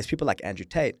 And so then there's people like Andrew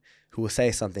Tate who will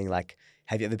say something like,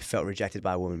 have you ever felt rejected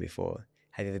by a woman before?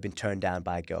 Have you ever been turned down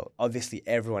by a girl? Obviously,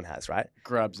 everyone has, right?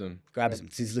 Grabs them. So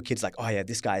these little kids like, oh yeah,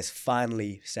 this guy is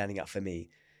finally standing up for me.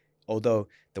 Although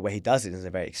the way he does it is in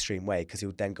a very extreme way, because he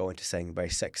would then go into saying very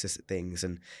sexist things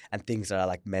and things that are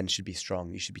like, men should be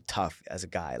strong, you should be tough as a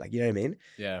guy. Like, you know what I mean?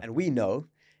 Yeah. And we know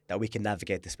that we can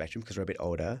navigate the spectrum because we're a bit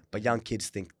older, but young kids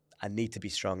think, I need to be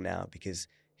strong now because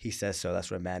he says so,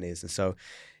 that's what a man is. And so,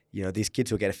 you know, these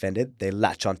kids will get offended. They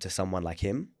latch onto someone like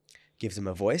him, gives them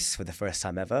a voice for the first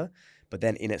time ever, but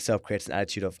then in itself creates an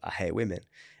attitude of, I hate women.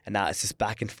 And now it's just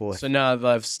back and forth. So now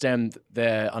they've stemmed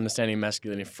their understanding of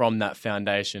masculinity from that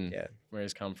foundation where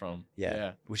it's come from.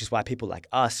 Yeah. Which is why people like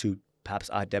us who perhaps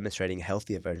are demonstrating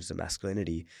healthier versions of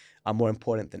masculinity are more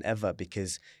important than ever,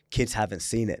 because kids haven't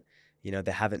seen it. You know,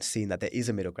 they haven't seen that there is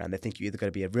a middle ground. They think you're either going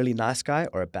to be a really nice guy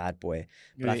or a bad boy.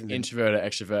 But introvert or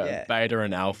extrovert, beta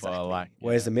and alpha. Exactly. Like,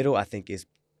 whereas the middle, I think, is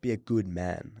be a good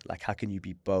man. Like, how can you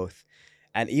be both?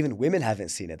 And even women haven't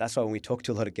seen it. That's why when we talk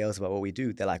to a lot of girls about what we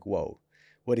do, they're like, whoa,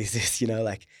 what is this? You know,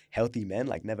 like healthy men,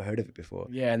 like never heard of it before.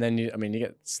 Yeah, and then you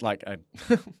get, it's like,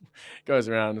 goes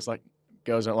around, it's like,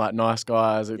 girls don't like nice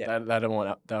guys. They don't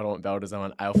want belters, they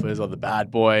want alphas or the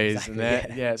bad boys.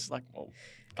 Exactly, and it's like, well,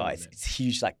 it's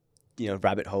huge, like, you know,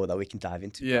 rabbit hole that we can dive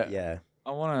into. Yeah.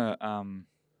 I want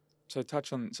to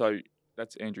touch on, so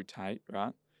that's Andrew Tate,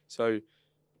 right? So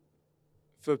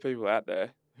for people out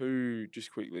there who,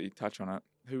 just quickly touch on it,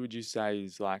 who would you say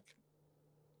is like,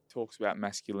 talks about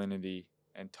masculinity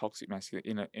and toxic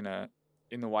masculinity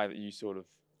in the way that you sort of,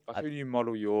 like, who do you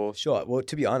model your... Sure. Well,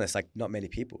 to be honest, like, not many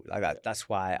people. Like that's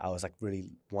why I was like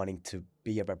really wanting to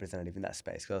be a representative in that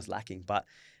space, because I was lacking. But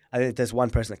I think there's one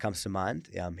person that comes to mind.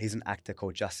 He's an actor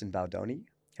called Justin Baldoni.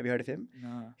 Have you heard of him?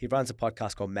 No. He runs a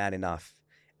podcast called Man Enough.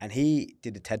 And he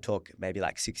did a TED Talk maybe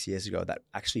like 6 years ago that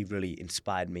actually really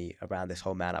inspired me around this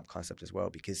whole man up concept as well,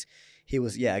 because he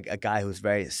was, a guy who was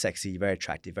very sexy, very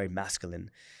attractive, very masculine,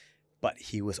 but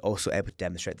he was also able to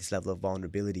demonstrate this level of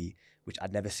vulnerability, which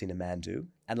I'd never seen a man do,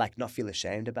 and like not feel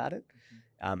ashamed about it.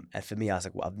 And for me, I was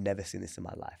like, well, I've never seen this in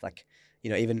my life. Like, you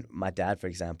know, even my dad, for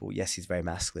example, yes, he's very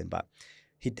masculine, but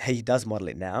he does model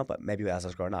it now, but maybe as I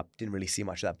was growing up, didn't really see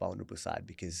much of that vulnerable side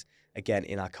because, again,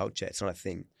 in our culture, it's not a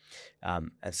thing. And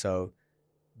so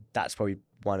that's probably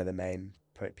one of the main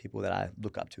people that I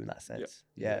look up to in that sense.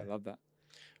 Yeah. I love that.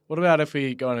 What about if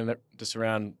we go on and just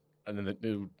around and then the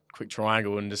little quick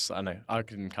triangle and just, I don't know, I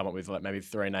can come up with like maybe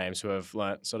 3 names who have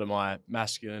learnt sort of my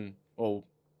masculine or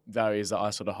values that I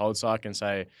sort of hold. So I can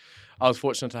say I was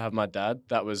fortunate to have my dad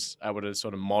that was able to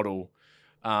sort of model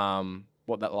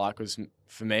what that like was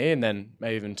for me, and then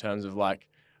maybe in terms of like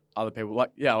other people,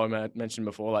 like I mentioned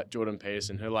before, like Jordan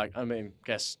Peterson, who like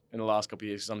guess in the last couple of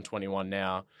years, 'cause I'm 21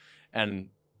 now, and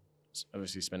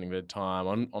obviously spending a bit of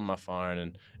time on my phone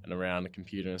and around the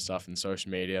computer and stuff and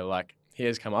social media, like he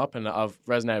has come up and I've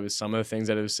resonated with some of the things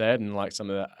that have said and like some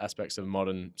of the aspects of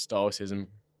modern stoicism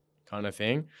kind of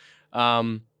thing.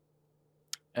 And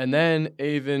then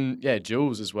even,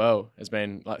 Jules as well has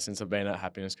been, like, since I've been at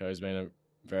Happiness Co, has been a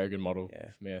very good model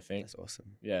for me, I think. That's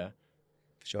awesome. Yeah.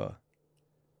 For sure.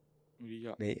 What do you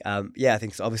got? Me? I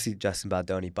think it's obviously Justin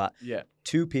Baldoni, but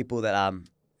 2 people that,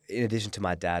 in addition to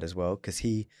my dad as well, because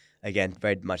he, again,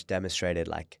 very much demonstrated,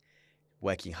 like,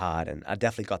 working hard, and I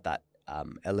definitely got that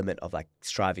element of, like,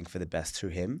 striving for the best through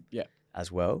him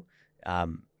as well.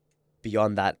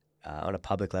 Beyond that, on a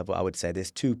public level, I would say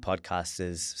there's 2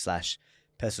 podcasters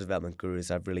 / personal development gurus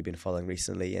I've really been following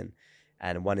recently,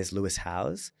 and one is Lewis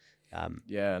Howes. Nice.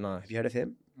 Have you heard of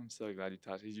him? I'm so glad you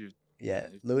touched.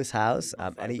 Lewis Howes,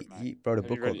 and he wrote a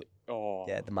book called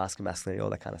The Mask of Masculinity,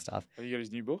 all that kind of stuff. Have you got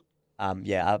his new book?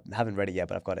 I haven't read it yet,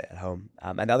 but I've got it at home.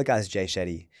 And the other guy is Jay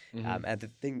Shetty. And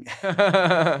the thing...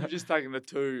 I'm just taking the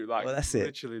 2, like, well, that's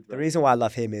literally. it. The reason why I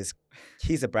love him is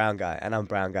he's a brown guy, and I'm a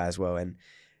brown guy as well, and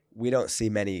we don't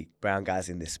see many brown guys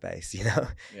in this space, you know?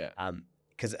 Yeah.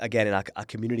 Because, again, in our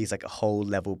community is like a whole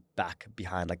level back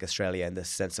behind like Australia in the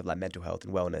sense of like mental health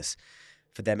and wellness.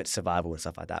 For them, it's survival and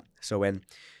stuff like that. So when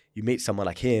you meet someone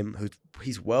like him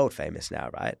he's world famous now,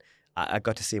 right? I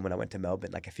got to see him when I went to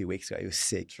Melbourne like a few weeks ago. He was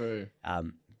sick. True.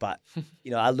 But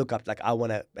I look up, like, I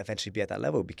want to eventually be at that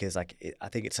level because like I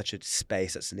think it's such a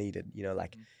space that's needed.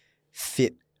 Like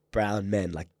fit brown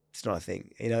men, like it's not a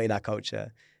thing, in our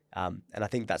culture. And I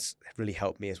think that's really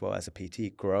helped me as well as a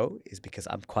PT grow, is because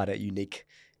I'm quite a unique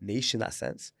niche in that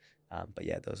sense. But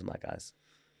yeah, those are my guys.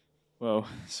 Well,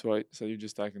 sweet. So you've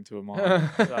just taken two of mine.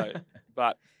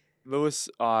 But Lewis,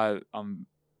 I'm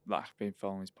like been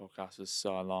following his podcast for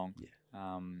so long.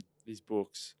 Yeah. His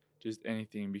books, just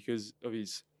anything, because of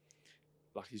his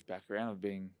background of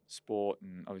being sport,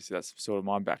 and obviously that's sort of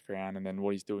my background, and then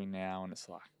what he's doing now, and it's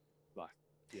like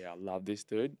yeah, I love this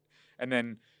dude. And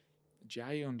then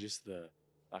Jay on just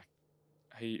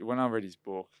when I read his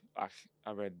book, I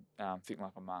read Think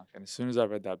Like a Monk, and as soon as I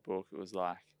read that book, it was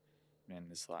like, man,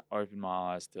 this like opened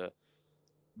my eyes to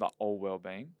like all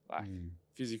well-being, like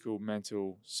physical,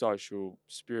 mental, social,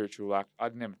 spiritual. Like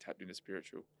I'd never tapped into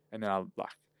spiritual, and then I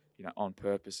on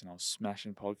purpose, and I was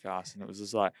smashing podcasts, and it was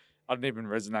just like I didn't even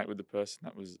resonate with the person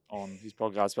that was on his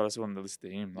podcast, but I just wanted to listen to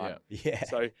him. Like, yeah.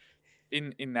 So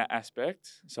in that aspect,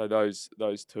 so those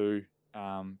two,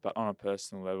 but on a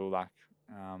personal level, like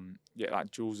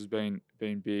Jules has been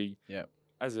big. Yeah.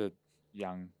 As a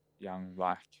young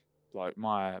like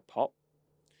my pop.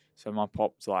 So my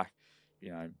pop's like,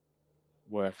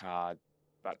 work hard,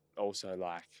 but also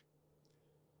like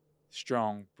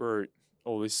strong, brute,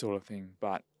 all this sort of thing,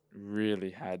 but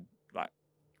really had like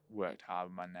worked hard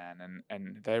with my nan,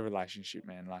 and their relationship,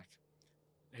 man, like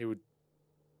he would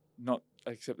not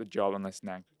accept the job unless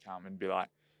nan could come and be like,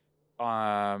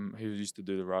 he used to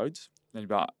do the roads. And he'd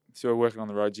be like, so we're working on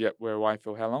the roads. Yep, we're away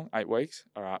for how long? 8 weeks.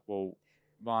 All right. Well,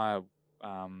 my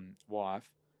wife,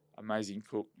 amazing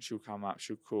cook. She'll come up.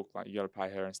 She'll cook. Like you got to pay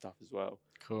her and stuff as well.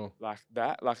 Cool. Like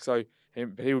that. Like so,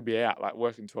 he would be out like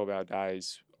working 12-hour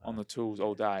days on the tools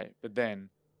all day. But then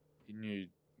he knew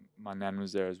my nan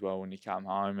was there as well when he came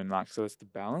home, and like so that's the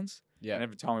balance. Yeah. And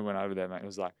every time we went over there, mate, it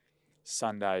was like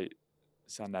Sunday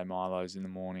Milos in the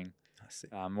morning.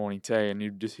 Morning tea, and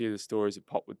you'd just hear the stories that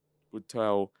Pop would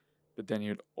tell, but then he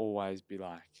would always be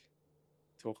like,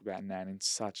 talk about Nan in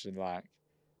such a like,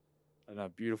 I don't know,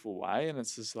 beautiful way, and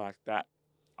it's just like that.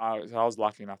 I was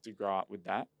lucky enough to grow up with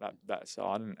that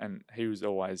side, and he was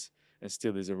always and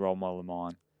still is a role model of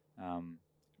mine,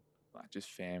 like just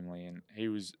family, and he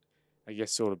was, I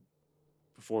guess, sort of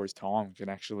before his time, can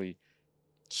actually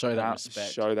show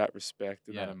that respect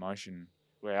and that emotion.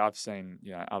 Where I've seen,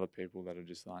 other people that are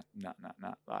just like, nah.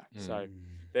 Like, so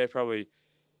they're probably,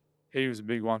 he was a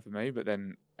big one for me, but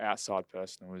then outside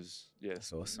person was,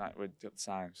 that's awesome. Mate, we're the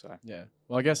same. So, yeah.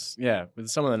 Well, I guess, with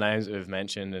some of the names that we've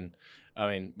mentioned, and I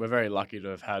mean, we're very lucky to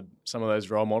have had some of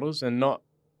those role models, and not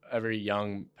every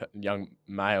young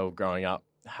male growing up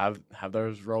have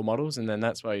those role models. And then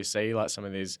that's why you see like some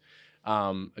of these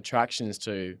attractions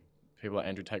to people like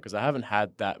Andrew Tate, because they haven't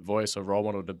had that voice or role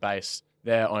model to base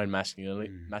their own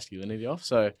masculinity off.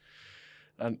 So,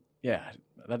 I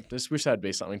just wish that'd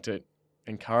be something to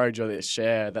encourage or to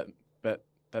share, that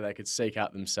they could seek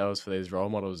out themselves for these role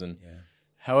models, and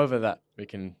however that we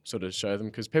can sort of show them,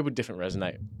 because people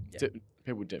resonate. Yeah.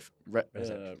 People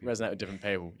resonate with different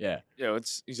people. Yeah. Yeah,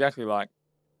 it's exactly like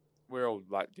we're all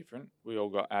like different. We all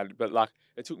got added, but like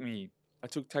it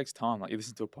takes time. Like you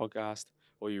listen to a podcast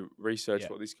or you research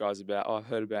what this guy's about. Oh, I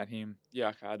heard about him. Yeah,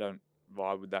 okay, I don't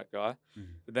vibe with that guy,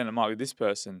 but then it might be this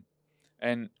person.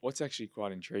 And what's actually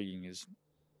quite intriguing is,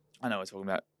 I know we're talking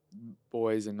about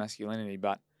boys and masculinity,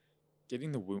 but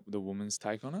getting the woman's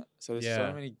take on it. So there's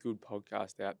so many good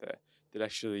podcasts out there that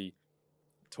actually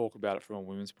talk about it from a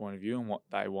women's point of view and what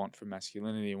they want from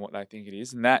masculinity and what they think it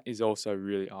is, and that is also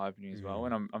really eye-opening as well.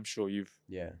 And I'm sure you've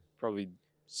probably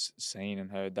seen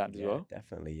and heard that as well.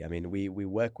 Definitely. I mean, we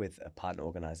work with a partner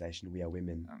organization, We Are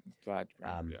Women. I'm glad.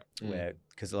 Where,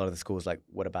 because a lot of the schools like,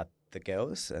 what about the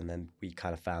girls? And then we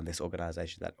kind of found this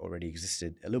organization that already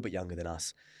existed, a little bit younger than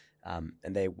us,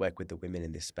 and they work with the women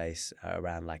in this space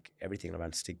around like everything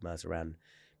around stigmas, around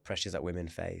pressures that women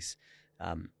face,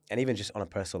 and even just on a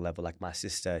personal level. Like my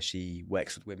sister, she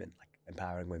works with women, like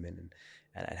empowering women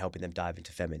and helping them dive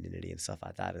into femininity and stuff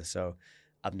like that. And so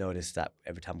I've noticed that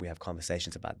every time we have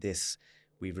conversations about this,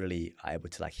 we really are able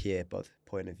to like hear both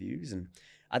point of views. And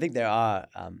I think there are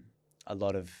a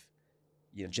lot of,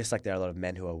 just like there are a lot of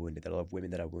men who are wounded, there are a lot of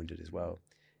women that are wounded as well.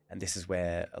 And this is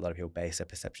where a lot of people base their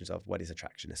perceptions of what is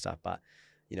attraction and stuff. But,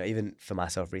 even for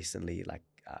myself recently, like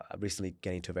recently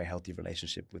getting into a very healthy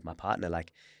relationship with my partner,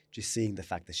 like just seeing the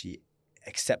fact that she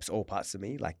accepts all parts of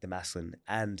me, like the masculine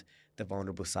and the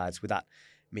vulnerable sides, without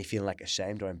me feeling like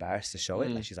ashamed or embarrassed to show it.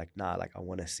 Like she's like, nah, like I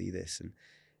want to see this. And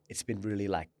it's been really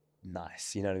like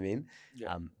nice. You know what I mean?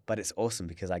 Yeah. But it's awesome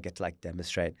because I get to like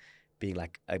demonstrate being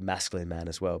like a masculine man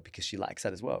as well because she likes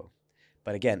that as well.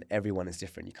 But again, everyone is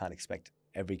different. You can't expect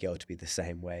every girl to be the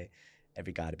same way,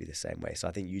 every guy to be the same way. So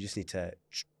I think you just need to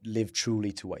live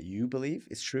truly to what you believe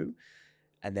is true.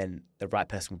 And then the right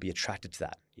person will be attracted to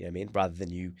that. You know what I mean? Rather than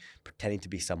you pretending to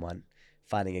be someone,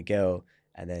 finding a girl,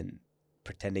 and then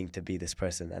pretending to be this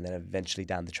person. And then eventually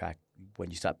down the track,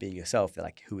 when you start being yourself, they're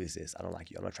like, who is this? I don't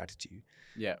like you. I'm not attracted to you.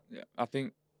 Yeah. Yeah. I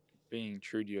think being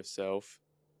true to yourself,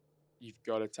 you've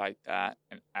got to take that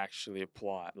and actually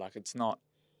apply it. Like, it's not,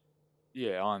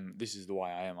 this is the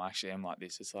way I am. I actually am like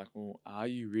this. It's like, well, are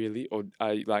you really? Or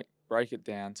are you, like, break it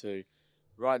down to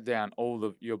write down all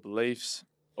of your beliefs,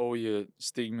 all your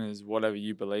stigmas, whatever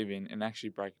you believe in, and actually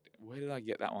break it. Where did I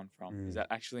get that one from? Is that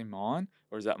actually mine?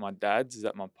 Or is that my dad's? Is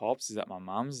that my pops? Is that my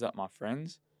mum's? Is that my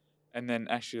friends? And then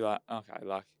actually like, okay,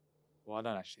 like, well, I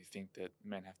don't actually think that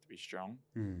men have to be strong.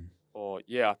 Or,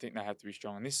 I think they have to be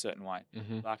strong in this certain way.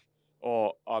 Like,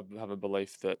 or I have a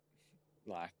belief that,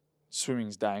 like,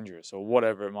 swimming's dangerous or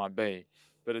whatever it might be.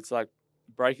 But it's like,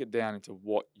 break it down into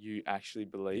what you actually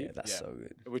believe. Yeah, that's so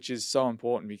good. Which is so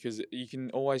important because you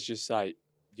can always just say,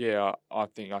 I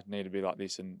think I need to be like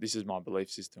this and this is my belief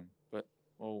system. But,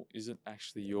 well, is it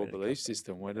actually your belief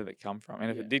system? Where did it come from?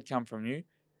 And if it did come from you,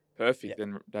 perfect,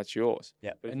 then that's yours.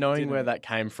 Yeah. And knowing where that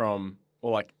came from,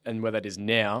 or like, and where that is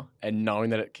now, and knowing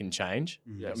that it can change,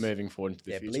 moving forward into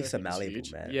the future. Beliefs are malleable,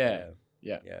 man. Yeah.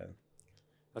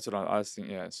 That's what I think.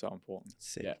 Yeah, it's so important.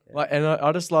 Sick, yeah. Like, and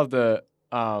I just love the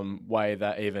way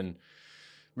that even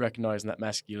recognizing that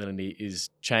masculinity is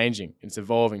changing, it's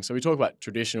evolving. So we talk about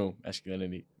traditional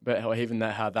masculinity, but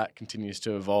how that continues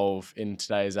to evolve in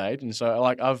today's age. And so,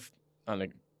 like,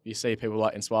 you see people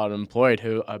like Inspired and Employed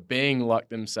who are being like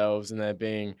themselves, and they're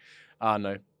being,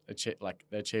 they're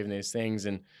achieving these things,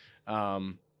 and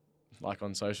like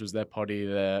on socials, their potty,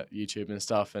 their YouTube and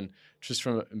stuff, and just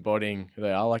from embodying who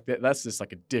they are, like that's just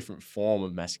like a different form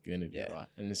of masculinity, right?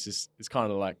 And it's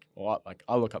kind of like, well, like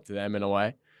I look up to them in a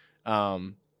way,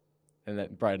 and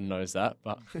that Braden knows that,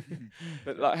 but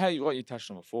but like what you touched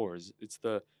on before is it's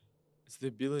the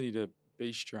ability to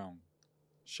be strong,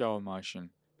 show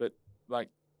emotion, but like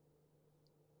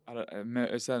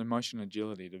it's that emotion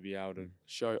agility to be able to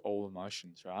show all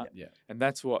emotions, right? Yeah. And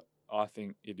that's what I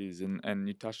think it is, and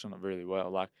you touched on it really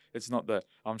well. Like, it's not that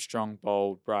I'm strong,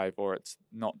 bold, brave, or it's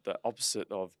not the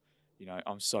opposite of,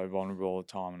 I'm so vulnerable all the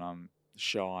time and I'm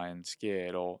shy and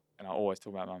scared, and I always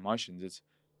talk about my emotions. It's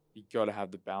you got to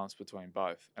have the balance between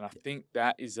both, and I think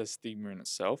that is a stigma in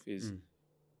itself.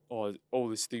 All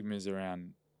the stigmas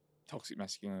around toxic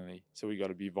masculinity. So we got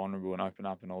to be vulnerable and open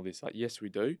up and all this. Like, yes, we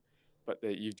do. But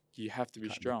you have to be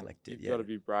strong. You've got to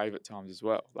be brave at times as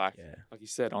well. Like you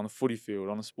said, on the footy field,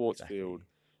 on a sports field,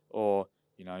 or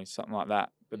something like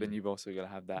that. But then you've also got to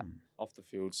have that off the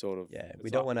field sort of. Yeah, we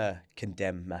don't want to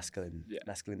condemn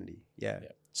masculinity. Yeah.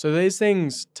 So these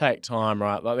things take time,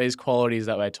 right? Like these qualities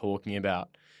that we're talking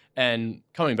about, and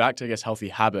coming back to, I guess, healthy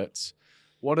habits.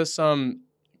 What are some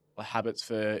habits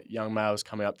for young males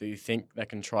coming up that you think they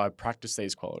can try practice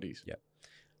these qualities? Yeah.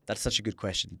 That's such a good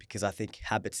question because I think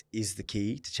habits is the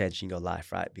key to changing your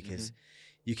life, right? Because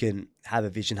you can have a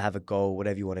vision, have a goal,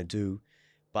 whatever you want to do,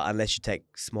 but unless you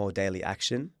take small daily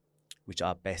action, which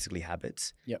are basically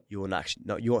habits, you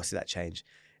won't see that change.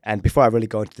 And before I really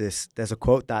go into this, there's a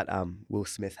quote that Will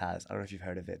Smith has. I don't know if you've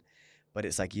heard of it, but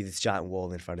it's like you have this giant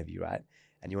wall in front of you, right?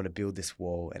 And you want to build this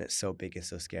wall, and it's so big and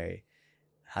so scary.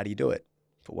 How do you do it?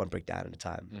 Put one brick down at a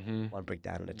time, one brick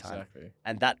down at a time. Exactly.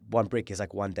 And that one brick is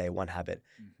like one day, one habit.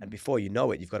 And before you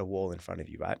know it, you've got a wall in front of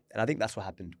you, right? And I think that's what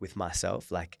happened with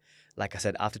myself. Like I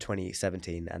said, after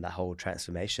 2017 and that whole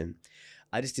transformation,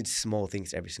 I just did small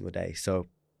things every single day. So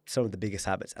some of the biggest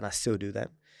habits, and I still do them,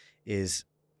 is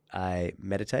I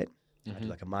meditate. I do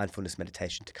like a mindfulness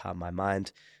meditation to calm my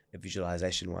mind, a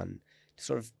visualization one, to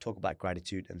sort of talk about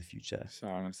gratitude and the future.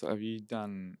 So have you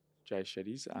done Jay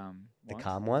Shetty's the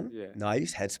calm one? Yeah. No, I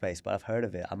use Headspace, but I've heard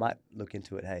of it. I might look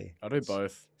into it. Hey, I do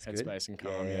both Headspace and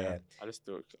calm. Yeah. I just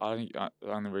do it. I think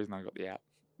the only reason I got the app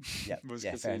was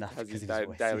because fair he enough, has his because of his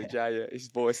voice, daily J. His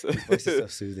voice. His voice is so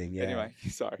soothing. Yeah. Anyway,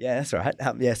 sorry. Yeah, that's all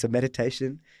right. So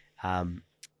meditation,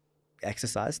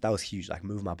 exercise, that was huge. Like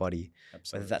move my body.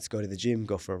 Absolutely. Whether that's go to the gym,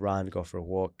 go for a run, go for a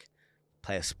walk,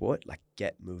 play a sport, like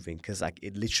get moving, because like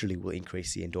it literally will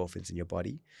increase the endorphins in your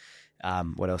body.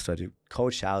 What else do I do?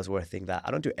 Cold showers were a thing that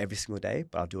I don't do every single day,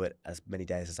 but I'll do it as many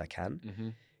days as I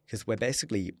can. Because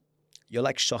you're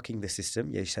like shocking the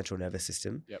system, your central nervous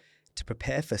system, to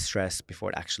prepare for stress before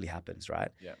it actually happens,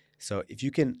 right? Yeah. So if you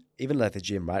can, even like the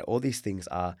gym, right? All these things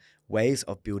are ways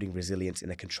of building resilience in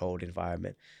a controlled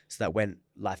environment so that when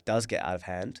life does get out of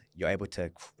hand, you're able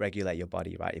to regulate your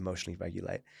body, right? Emotionally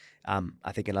regulate.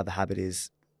 I think another habit is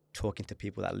talking to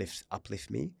people that uplift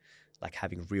me, like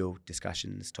having real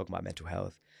discussions, talking about mental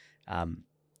health.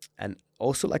 And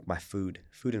also like my food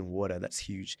and water, that's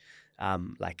huge.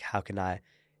 Like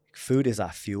food is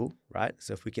our fuel, right?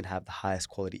 So if we can have the highest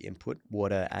quality input,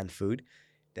 water and food,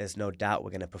 there's no doubt we're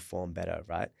going to perform better,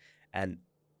 right? And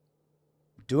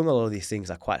doing all of these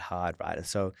things are quite hard, right? And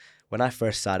so when I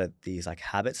first started these like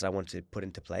habits that I wanted to put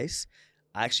into place,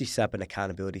 I actually set up an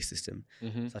accountability system.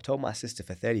 Mm-hmm. So I told my sister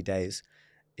for 30 days,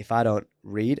 if I don't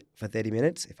read for 30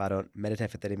 minutes, if I don't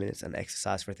meditate for 30 minutes and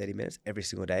exercise for 30 minutes every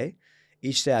single day,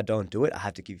 each day I don't do it, I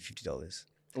have to give you $50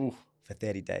 Ooh. for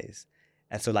 30 days.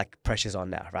 And so like pressure's on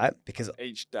now, right? Because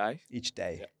each day.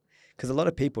 Yeah. Because a lot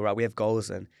of people, right, we have goals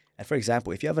and for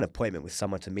example, if you have an appointment with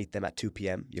someone to meet them at 2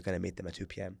 p.m., you're going to meet them at 2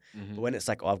 p.m. Mm-hmm. But when it's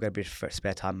like, oh, I've got a bit of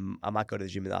spare time, I might go to the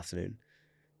gym in the afternoon.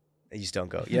 And you just don't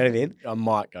go. You know what I mean? I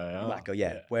might go. You might go,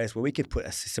 yeah. Whereas when we can put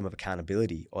a system of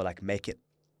accountability or like make it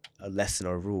a lesson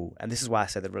or a rule, and this is why I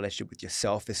said the relationship with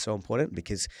yourself is so important,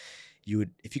 because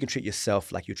if you can treat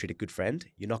yourself like you treat a good friend,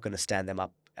 you're not going to stand them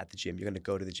up at the gym. You're going to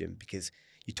go to the gym because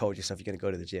you told yourself you're going to go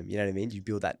to the gym. You know what I mean? You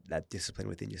build that discipline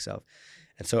within yourself.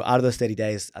 And so out of those 30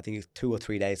 days, I think 2 or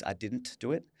 3 days I didn't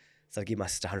do it. So I give my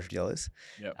sister $150.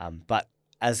 Yep. But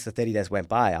as the 30 days went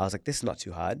by, I was like, this is not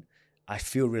too hard. I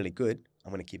feel really good.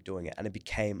 I'm going to keep doing it. And it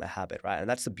became a habit, right? And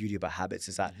that's the beauty about habits,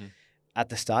 is that at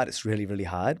the start, it's really, really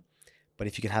hard. But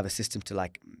if you can have a system to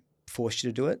like force you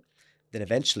to do it, then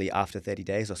eventually after 30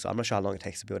 days or so, I'm not sure how long it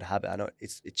takes to build a habit. I know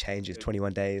it changes,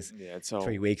 21 days,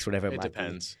 3 weeks, whatever it might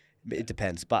depends. be. It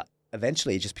depends. But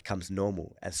eventually it just becomes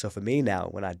normal. And so for me now,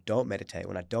 when I don't meditate,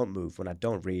 when I don't move, when I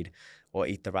don't read or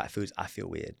eat the right foods, I feel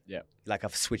weird. Yeah. Like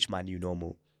I've switched my new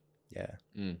normal. Yeah.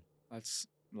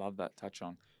 Love that touch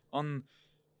on.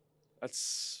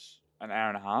 That's an hour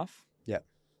and a half. Yeah.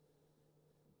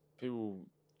 People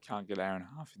can't get an hour and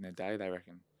a half in their day, they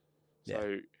reckon. Yeah.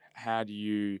 So how do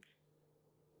you,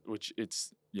 which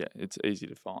it's easy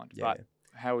to find, Yeah. but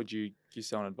how would you give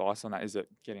someone advice on that? Is it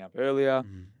getting up earlier?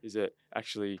 Mm-hmm. Is it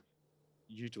actually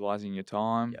utilizing your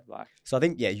time? Yep. So I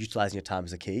think, utilizing your time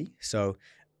is the key. So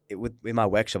in my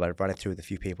workshop, I run it through with a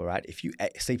few people, right? If you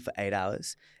sleep for 8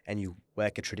 hours and you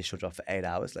work a traditional job for 8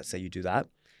 hours, let's say you do that,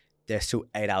 there's still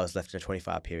 8 hours left in a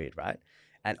 24-hour period, right?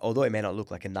 And although it may not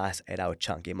look like a nice 8-hour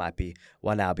chunk, it might be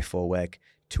 1 hour before work,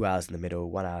 2 hours in the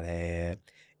middle, 1 hour there.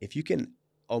 If you can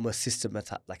almost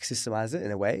systemize it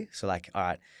in a way, so like, all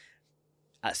right,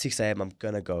 at 6 a.m. I'm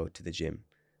gonna go to the gym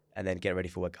and then get ready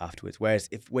for work afterwards. Whereas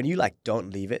when you like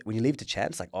don't leave it, when you leave it to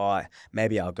chance, like, oh,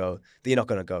 maybe I'll go, then you're not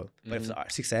gonna go. But if it's all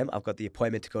right, 6 a.m. I've got the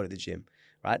appointment to go to the gym,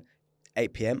 right?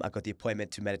 8 p.m. I've got the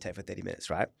appointment to meditate for 30 minutes,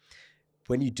 right?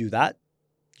 When you do that,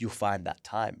 you'll find that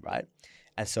time, right?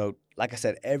 And so, like I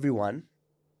said, everyone,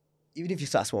 even if you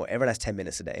start small, everyone has 10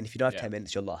 minutes a day. And if you don't have 10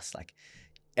 minutes, you're lost. Like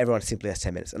everyone simply has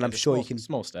 10 minutes. And I'm sure you can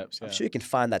small steps. Yeah. I'm sure you can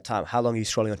find that time. How long are you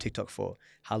scrolling on TikTok for?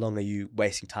 How long are you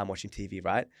wasting time watching TV,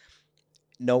 right?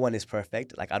 No one is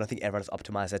perfect. Like I don't think everyone's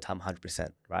optimized their time 100%,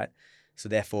 right? So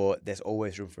therefore, there's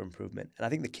always room for improvement. And I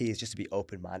think the key is just to be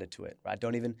open-minded to it, right?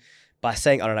 Don't even, by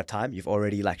saying I don't have time, you've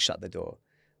already like shut the door.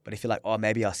 But if you're like, oh,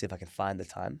 maybe I'll see if I can find the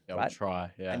time, right? I'll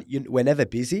try, yeah. And we're never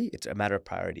busy. It's a matter of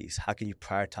priorities. How can you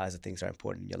prioritize the things that are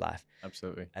important in your life?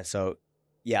 Absolutely. And so,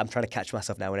 I'm trying to catch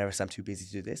myself now whenever I'm too busy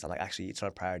to do this. I'm like, actually, it's not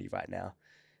a priority right now.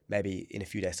 Maybe in a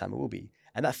few days' time it will be.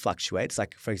 And that fluctuates.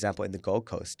 Like, for example, in the Gold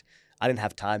Coast, I didn't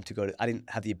have I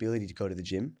didn't have the ability to go to the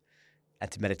gym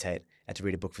and to meditate and to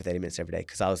read a book for 30 minutes every day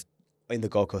because I was in the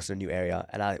Gold Coast in a new area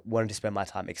and I wanted to spend my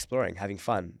time exploring, having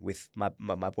fun with my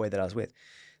boy that I was with.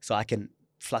 So I can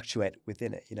fluctuate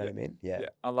within it. You know what I mean? Yeah.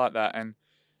 I like that. And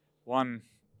one,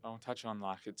 I'll touch on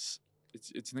like it's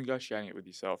negotiating it with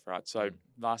yourself, right? So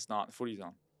last night the footy's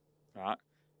on, right?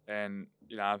 And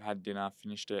I've had dinner,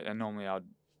 finished it, and normally I'd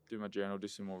do my journal, do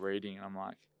some more reading, and I'm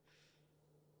like,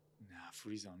 nah,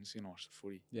 footy's on. I'm just gonna watch the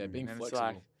footy. Yeah, being and flexible.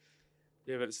 It's like,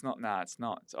 yeah, but it's not. Nah, it's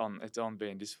not. It's on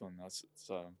being disciplined.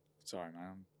 So sorry,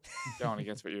 man. I'm going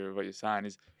against what you're saying.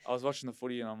 Is I was watching the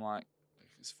footy and I'm like,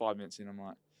 it's 5 minutes in. I'm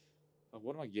like,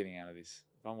 what am I getting out of this?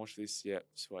 If I watch this, yeah,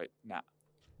 sweet. Nah.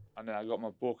 And then I got my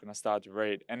book and I started to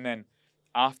read. And then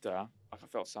after, like I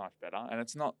felt so much better. And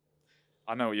it's not,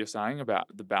 I know what you're saying about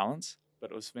the balance,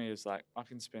 but it was for me, it's like I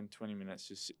can spend 20 minutes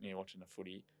just sitting here watching the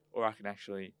footy, or I can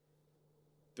actually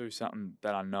do something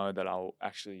that I know that I'll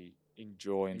actually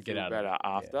enjoy and get feel better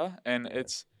after. And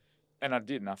and I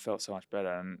did, and I felt so much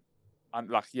better. And I'm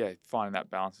like, finding that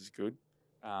balance is good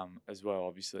as well,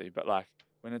 obviously. But like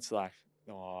when it's like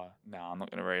oh, no, I'm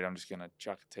not going to read. I'm just going to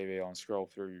chuck a TV on, scroll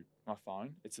through my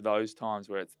phone. It's those times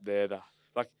where it's there to,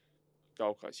 like,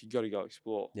 Gold Coast, you got to go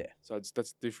explore. Yeah. So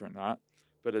that's different, right?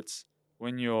 But it's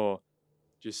when you're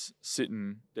just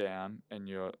sitting down and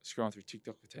you're scrolling through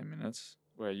TikTok for 10 minutes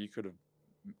where you could have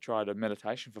tried a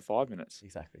meditation for 5 minutes.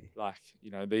 Exactly. Like,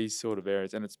 these sort of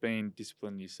areas. And it's been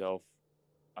disciplining yourself,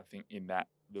 I think, in that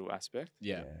little aspect.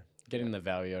 Yeah. Getting the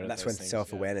value out of And that's those when things,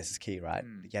 self-awareness is key, right?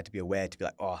 You have to be aware to be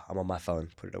like, oh, I'm on my phone,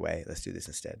 put it away. Let's do this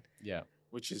instead. Yeah.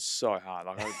 Which is so hard.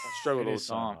 Like, I struggle all the time.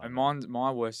 So and hard.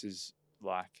 my worst is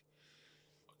like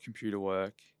computer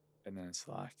work. And then it's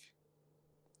like,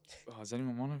 I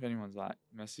wonder if anyone's like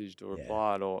messaged or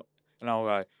replied and I'll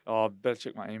go, I better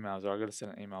check my emails or I got to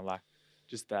send an email. Like,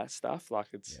 just that stuff. Like,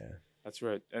 that's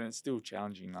where and it's still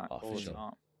challenging, like, all the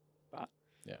time. But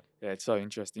yeah, it's so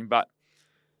interesting. But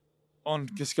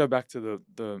just go back to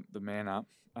the Man Up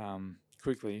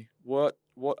quickly. What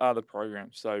are the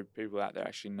programs so people out there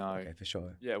actually know? Okay, for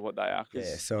sure. Yeah, what they are.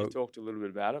 So you talked a little bit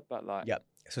about it, but like. Yep.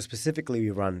 So specifically, we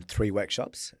run 3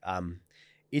 workshops.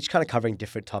 Each kind of covering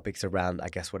different topics around, I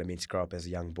guess, what it means to grow up as a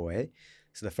young boy.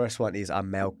 So the first one is our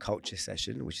male culture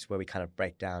session, which is where we kind of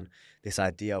break down this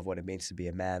idea of what it means to be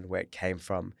a man, where it came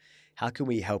from. How can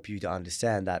we help you to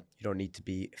understand that you don't need to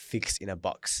be fixed in a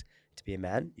box to be a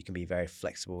man? You can be very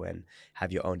flexible and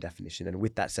have your own definition. And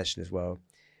with that session as well,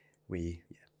 we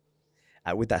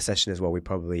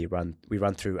probably run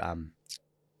through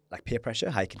like peer pressure,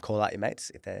 how you can call out your mates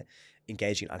if they're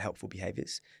engaging in unhelpful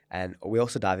behaviors. And we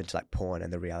also dive into like porn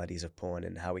and the realities of porn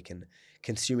and how we can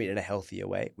consume it in a healthier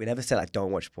way. We never say like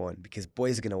don't watch porn because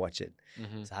boys are going to watch it.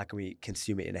 Mm-hmm. So how can we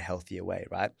consume it in a healthier way,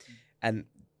 right? Mm-hmm. And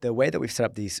the way that we've set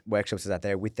up these workshops is that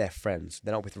they're with their friends.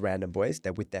 They're not with random boys,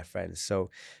 they're with their friends. So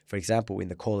for example, in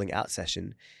the calling out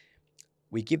session,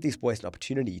 we give these boys an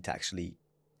opportunity to actually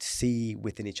see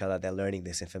within each other they're learning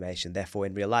this information. Therefore,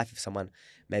 in real life, if someone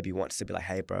maybe wants to be like,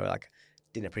 hey bro, like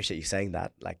didn't appreciate you saying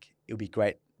that, like it would be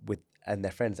great and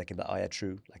their friends, they can be like, oh yeah,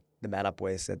 true, like the Man Up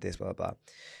boys said this, blah, blah, blah.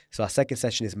 So our second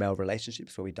session is male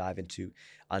relationships, where we dive into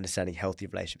understanding healthy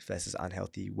relationships versus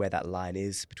unhealthy, where that line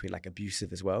is between like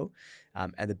abusive as well.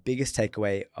 And the biggest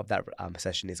takeaway of that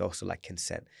session is also like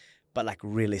consent, but like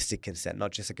realistic consent,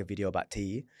 not just like a video about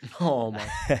tea. Oh my,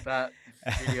 that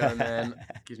video, man,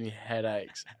 gives me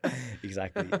headaches.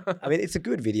 Exactly. I mean, it's a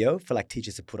good video for like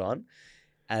teachers to put on.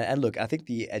 And look, I think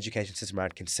the education system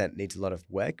around consent needs a lot of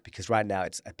work because right now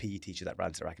it's a PE teacher that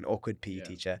runs it, like an awkward PE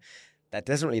teacher that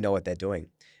doesn't really know what they're doing.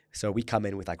 So we come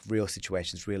in with like real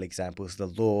situations, real examples, the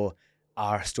law,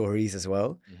 our stories as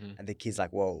well. Mm-hmm. And the kids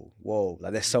like, whoa,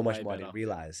 like there's so much more to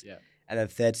realize. Yeah. And then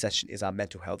the third session is our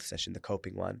mental health session, the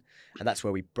coping one. And that's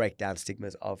where we break down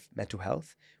stigmas of mental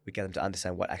health. We get them to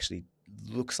understand what actually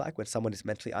looks like when someone is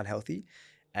mentally unhealthy.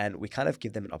 And we kind of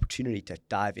give them an opportunity to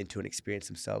dive into an experience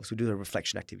themselves. We do a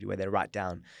reflection activity where they write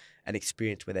down an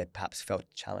experience where they perhaps felt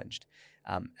challenged.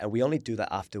 And we only do that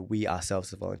after we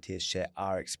ourselves as volunteers share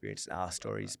our experience and our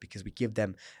stories because we give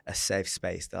them a safe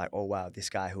space. They're like, oh, wow, this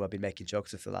guy who I've been making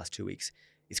jokes with for the last 2 weeks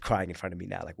is crying in front of me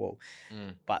now. Like, whoa.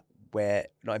 But we're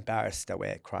not embarrassed that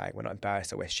we're crying. We're not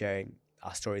embarrassed that we're sharing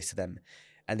our stories to them.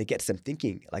 And it gets them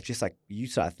thinking, like just like you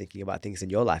start thinking about things in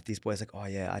your life. These boys are like, oh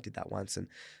yeah, I did that once. And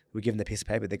we give them the piece of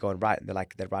paper, they go and write, and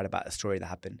they write about a story that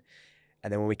happened.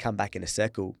 And then when we come back in a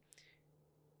circle,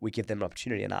 we give them an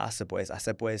opportunity. And I said,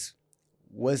 boys,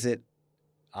 was it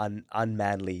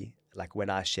unmanly, like when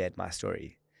I shared my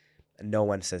story? And no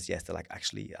one says yes. They're like,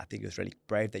 actually, I think it was really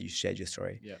brave that you shared your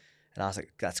story. Yeah. And I was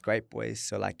like, that's great, boys.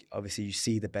 So like, obviously you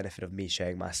see the benefit of me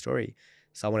sharing my story.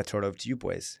 So I want to throw it over to you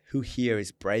boys. Who here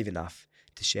is brave enough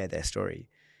to share their story?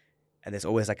 And there's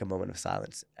always like a moment of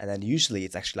silence. And then usually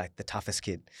it's actually like the toughest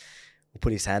kid will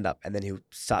put his hand up and then he'll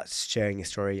start sharing his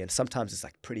story. And sometimes it's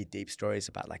like pretty deep stories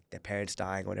about like their parents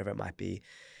dying or whatever it might be.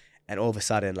 And all of a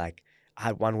sudden, like I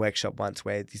had one workshop once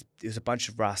where there was a bunch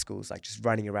of rascals like just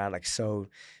running around like so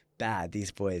bad,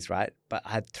 these boys, right? But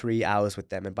I had 3 hours with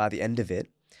them. And by the end of it,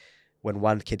 when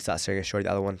one kid starts sharing a story,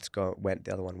 the other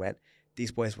one went.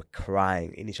 These boys were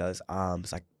crying in each other's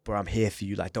arms, like, bro, I'm here for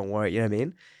you, like, don't worry, you know what I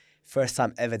mean? First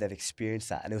time ever they've experienced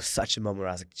that. And it was such a moment where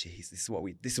I was like, geez, this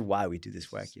is why we do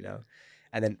this work, you know?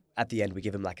 And then at the end, we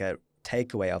give them like a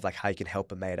takeaway of like how you can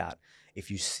help a mate out if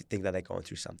you think that they're going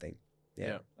through something.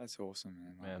 Yeah. That's awesome,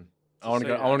 man. I want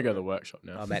to go to the workshop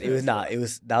now. Oh man, that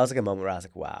was like a moment where I was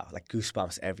like, wow, like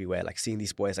goosebumps everywhere. Like seeing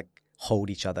these boys like hold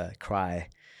each other, cry,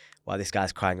 while this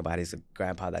guy's crying about his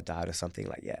grandpa that died or something.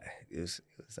 Like, yeah, it was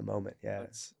a moment. Yeah,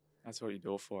 that's what you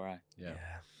do it for, eh? Yeah.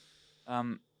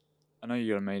 I know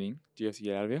you got a meeting. Do you have to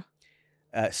get out of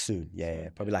here? Soon. Yeah,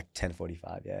 probably like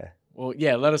 10:45. Yeah. Well,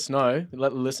 yeah, let us know.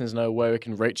 Let the listeners know where we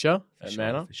can reach you at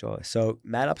Man Up. For sure. So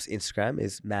Man Up's Instagram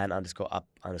is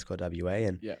man_up_WA.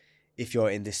 And Yeah. if you're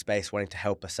in this space wanting to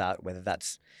help us out, whether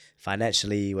that's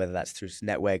financially, whether that's through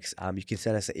networks, you can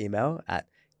send us an email at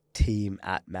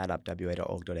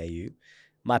team@manupwa.org.au.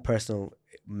 My personal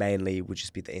mainly would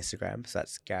just be the Instagram. So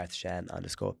that's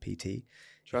GarethShan_PT.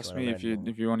 Trust me, if you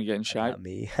want to get in shape,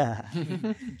 me.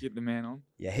 get the man on.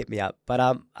 Yeah, hit me up. But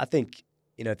I think,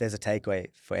 if there's a takeaway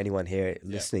for anyone here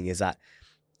listening is that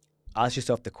ask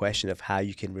yourself the question of how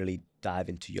you can really dive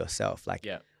into yourself. Like,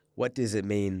 what does it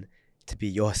mean to be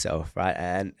yourself, right?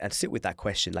 And sit with that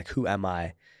question, like, who am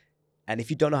I? And if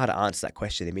you don't know how to answer that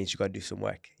question, it means you got to do some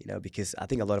work, because I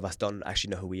think a lot of us don't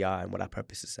actually know who we are and what our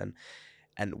purpose is. And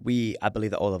I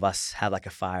believe that all of us have like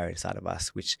a fire inside of us,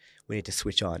 which we need to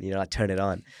switch on, like turn it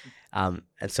on. And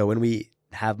so when we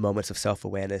have moments of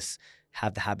self-awareness,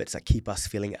 have the habits that keep us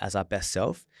feeling as our best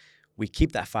self, we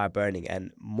keep that fire burning.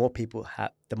 And the more people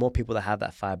that have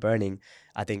that fire burning,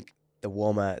 I think the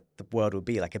warmer the world will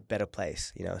be, like a better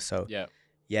place, So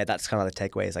yeah, that's kind of the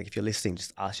takeaway is like, if you're listening,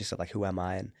 just ask yourself like, who am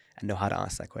I? And know how to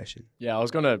answer that question. Yeah, I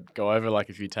was going to go over like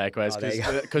a few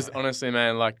takeaways because honestly,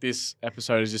 man, like this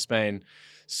episode has just been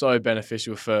so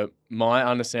beneficial for my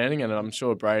understanding, and I'm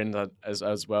sure Braden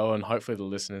as well, and hopefully the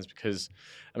listeners, because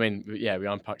I mean, we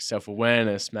unpacked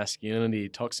self-awareness, masculinity,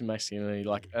 toxic masculinity,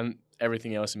 like, and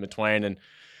everything else in between. And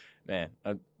man,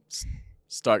 I'm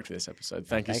stoked for this episode.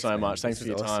 Thanks you so much. Thanks for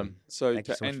your time. So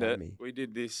to end it, we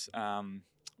did this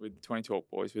with 20 Talk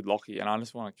Boys with Lockie, and I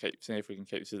just want to see if we can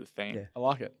keep this as a theme. Yeah, I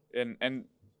like it. And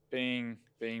being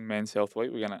Men's Health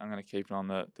Week, I'm gonna keep it on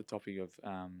the topic of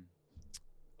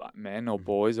like men or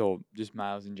boys or just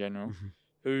males in general.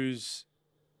 Who's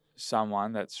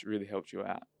someone that's really helped you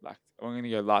out? Like, I'm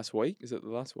gonna go last week. Is it the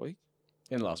last week?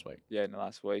 In the last week. Yeah, in the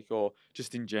last week, or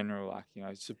just in general, like,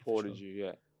 supported you.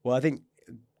 Yeah. Well, I think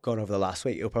going over the last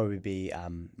week, it'll probably be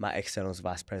my externals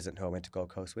vice president who I went to Gold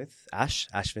Coast with,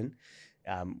 Ashvin.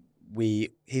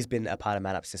 He's been a part of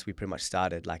Man Up since we pretty much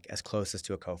started, like as close as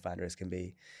to a co-founder as can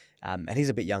be. And he's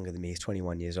a bit younger than me. He's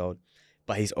 21 years old,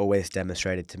 but he's always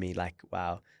demonstrated to me like,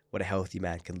 wow, what a healthy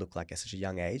man can look like at such a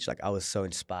young age. Like, I was so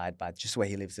inspired by just the way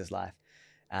he lives his life,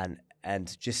 and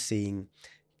just seeing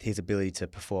his ability to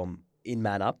perform in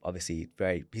Man Up. Obviously,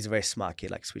 he's a very smart kid,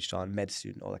 like switched on, med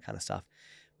student, all that kind of stuff.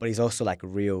 But he's also like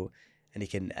real, and he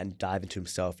can dive into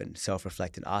himself and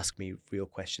self-reflect and ask me real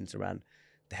questions around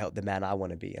the man I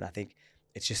want to be. And I think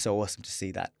it's just so awesome to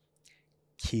see that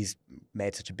he's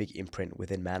made such a big imprint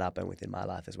within Man Up and within my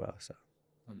life as well. So,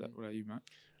 what about you, mate?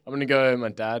 I'm gonna go with my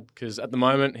dad, because at the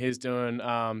moment he's doing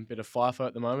a bit of FIFO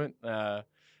at the moment,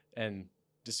 and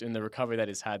just in the recovery that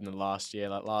he's had in the last year,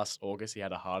 like last August, he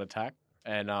had a heart attack,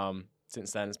 and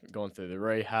since then it's been going through the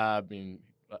rehab. I mean,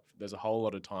 there's a whole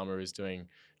lot of time where he's doing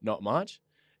not much.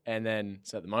 And then,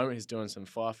 so at the moment, he's doing some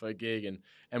FIFO gig.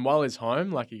 And while he's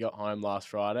home, like he got home last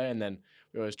Friday, and then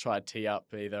we always try to tee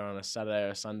up either on a Saturday or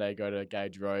a Sunday, go to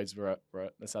Gage Roads, where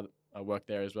I work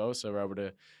there as well. So we're able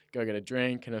to go get a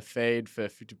drink and a feed for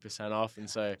 50% off. And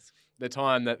so the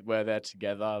time that we're there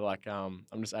together, like I'm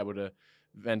just able to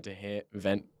vent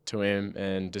to him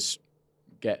and just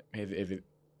get if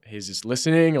he's just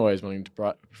listening, or he's wanting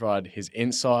to provide his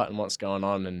insight and what's going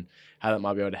on and how that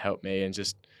might be able to help me, and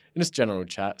just general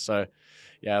chat. So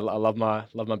yeah, I love my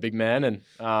big man, and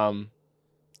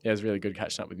it was really good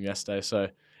catching up with him yesterday. So,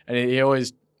 and he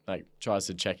always like tries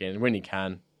to check in when he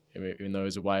can, even though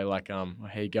he's away. Like, how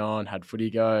you going? How'd footy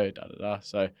go? Da da da.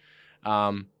 So,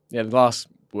 the last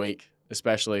week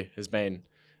especially has been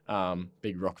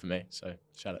big rock for me. So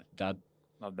shout out to Dad.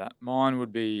 Love that. Mine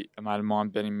would be a mate of mine,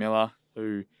 Benny Miller,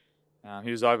 who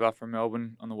he was over from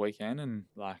Melbourne on the weekend, and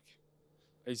like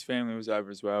his family was over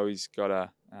as well. He's got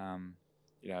a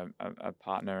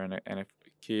partner and a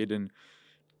kid, and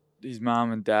his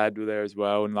mum and dad were there as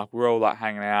well. And like we're all like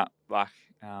hanging out, like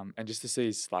and just to see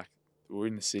his like we're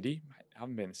in the city. I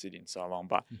haven't been in the city in so long,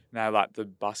 but now like the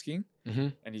busking,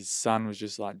 and his son was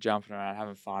just like jumping around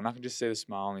having fun. I could just see the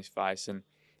smile on his face, and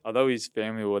although his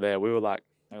family were there, we were like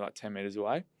maybe like 10 meters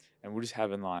away, and we're just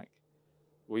having like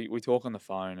we talk on the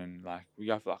phone, and like we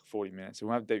go for like 40 minutes, and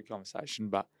we'll have a deep conversation,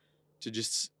 but to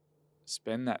just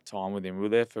spend that time with him. We were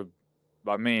there for,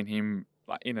 like me and him,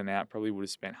 like in and out, probably would have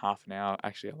spent half an hour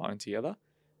actually alone together.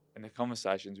 And the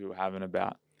conversations we were having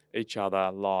about each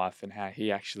other, life, and how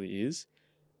he actually is,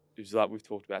 it was like we've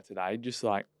talked about today, just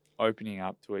like opening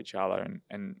up to each other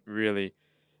and really,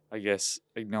 I guess,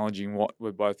 acknowledging what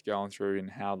we're both going through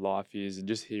and how life is, and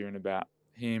just hearing about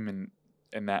him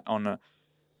and that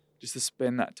just to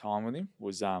spend that time with him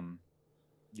was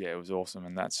yeah, it was awesome,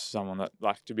 and that's someone that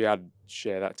like to be able to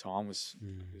share that time was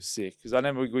sick. Because I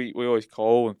know we always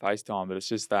call and FaceTime, but it's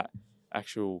just that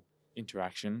actual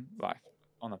interaction, like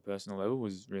on a personal level,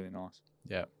 was really nice.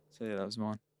 Yeah. So yeah, that was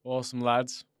mine. Awesome,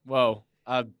 lads. Well,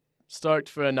 I'm stoked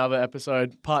for another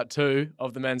episode, part 2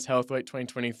 of the Men's Health Week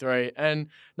 2023, and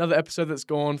another episode that's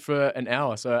gone for an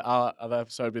hour. So our other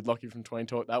episode with Lockie from 20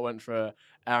 Talk, that went for an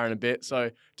hour and a bit.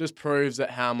 So just proves that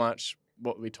how much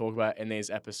what we talk about in these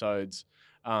episodes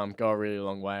go a really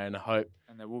long way, and I hope.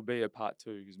 And there will be a part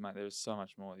 2 because, mate, there's so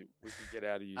much more that we could get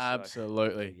out of you.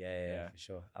 Absolutely. Yeah, for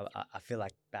sure. I feel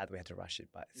like bad we had to rush it,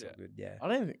 but it's all good. Yeah. I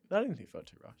didn't think it felt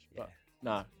too rushed. But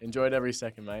nah, enjoyed every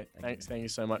second, mate. Thank you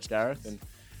so much, Gareth. And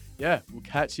yeah, we'll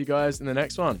catch you guys in the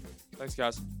next one. Thanks,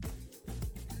 guys.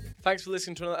 Thanks for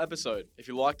listening to another episode. If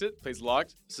you liked it, please like,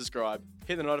 subscribe,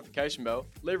 hit the notification bell,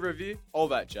 leave a review, all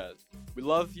that jazz. We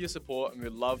love your support and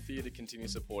we'd love for you to continue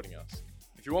supporting us.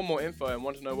 If you want more info and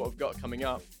want to know what we've got coming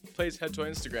up, please head to our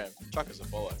Instagram, chuck us a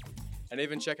follow. And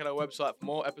even check out our website for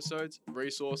more episodes,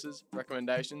 resources,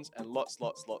 recommendations, and lots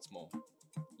more.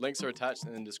 Links are attached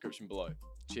in the description below.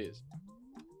 Cheers.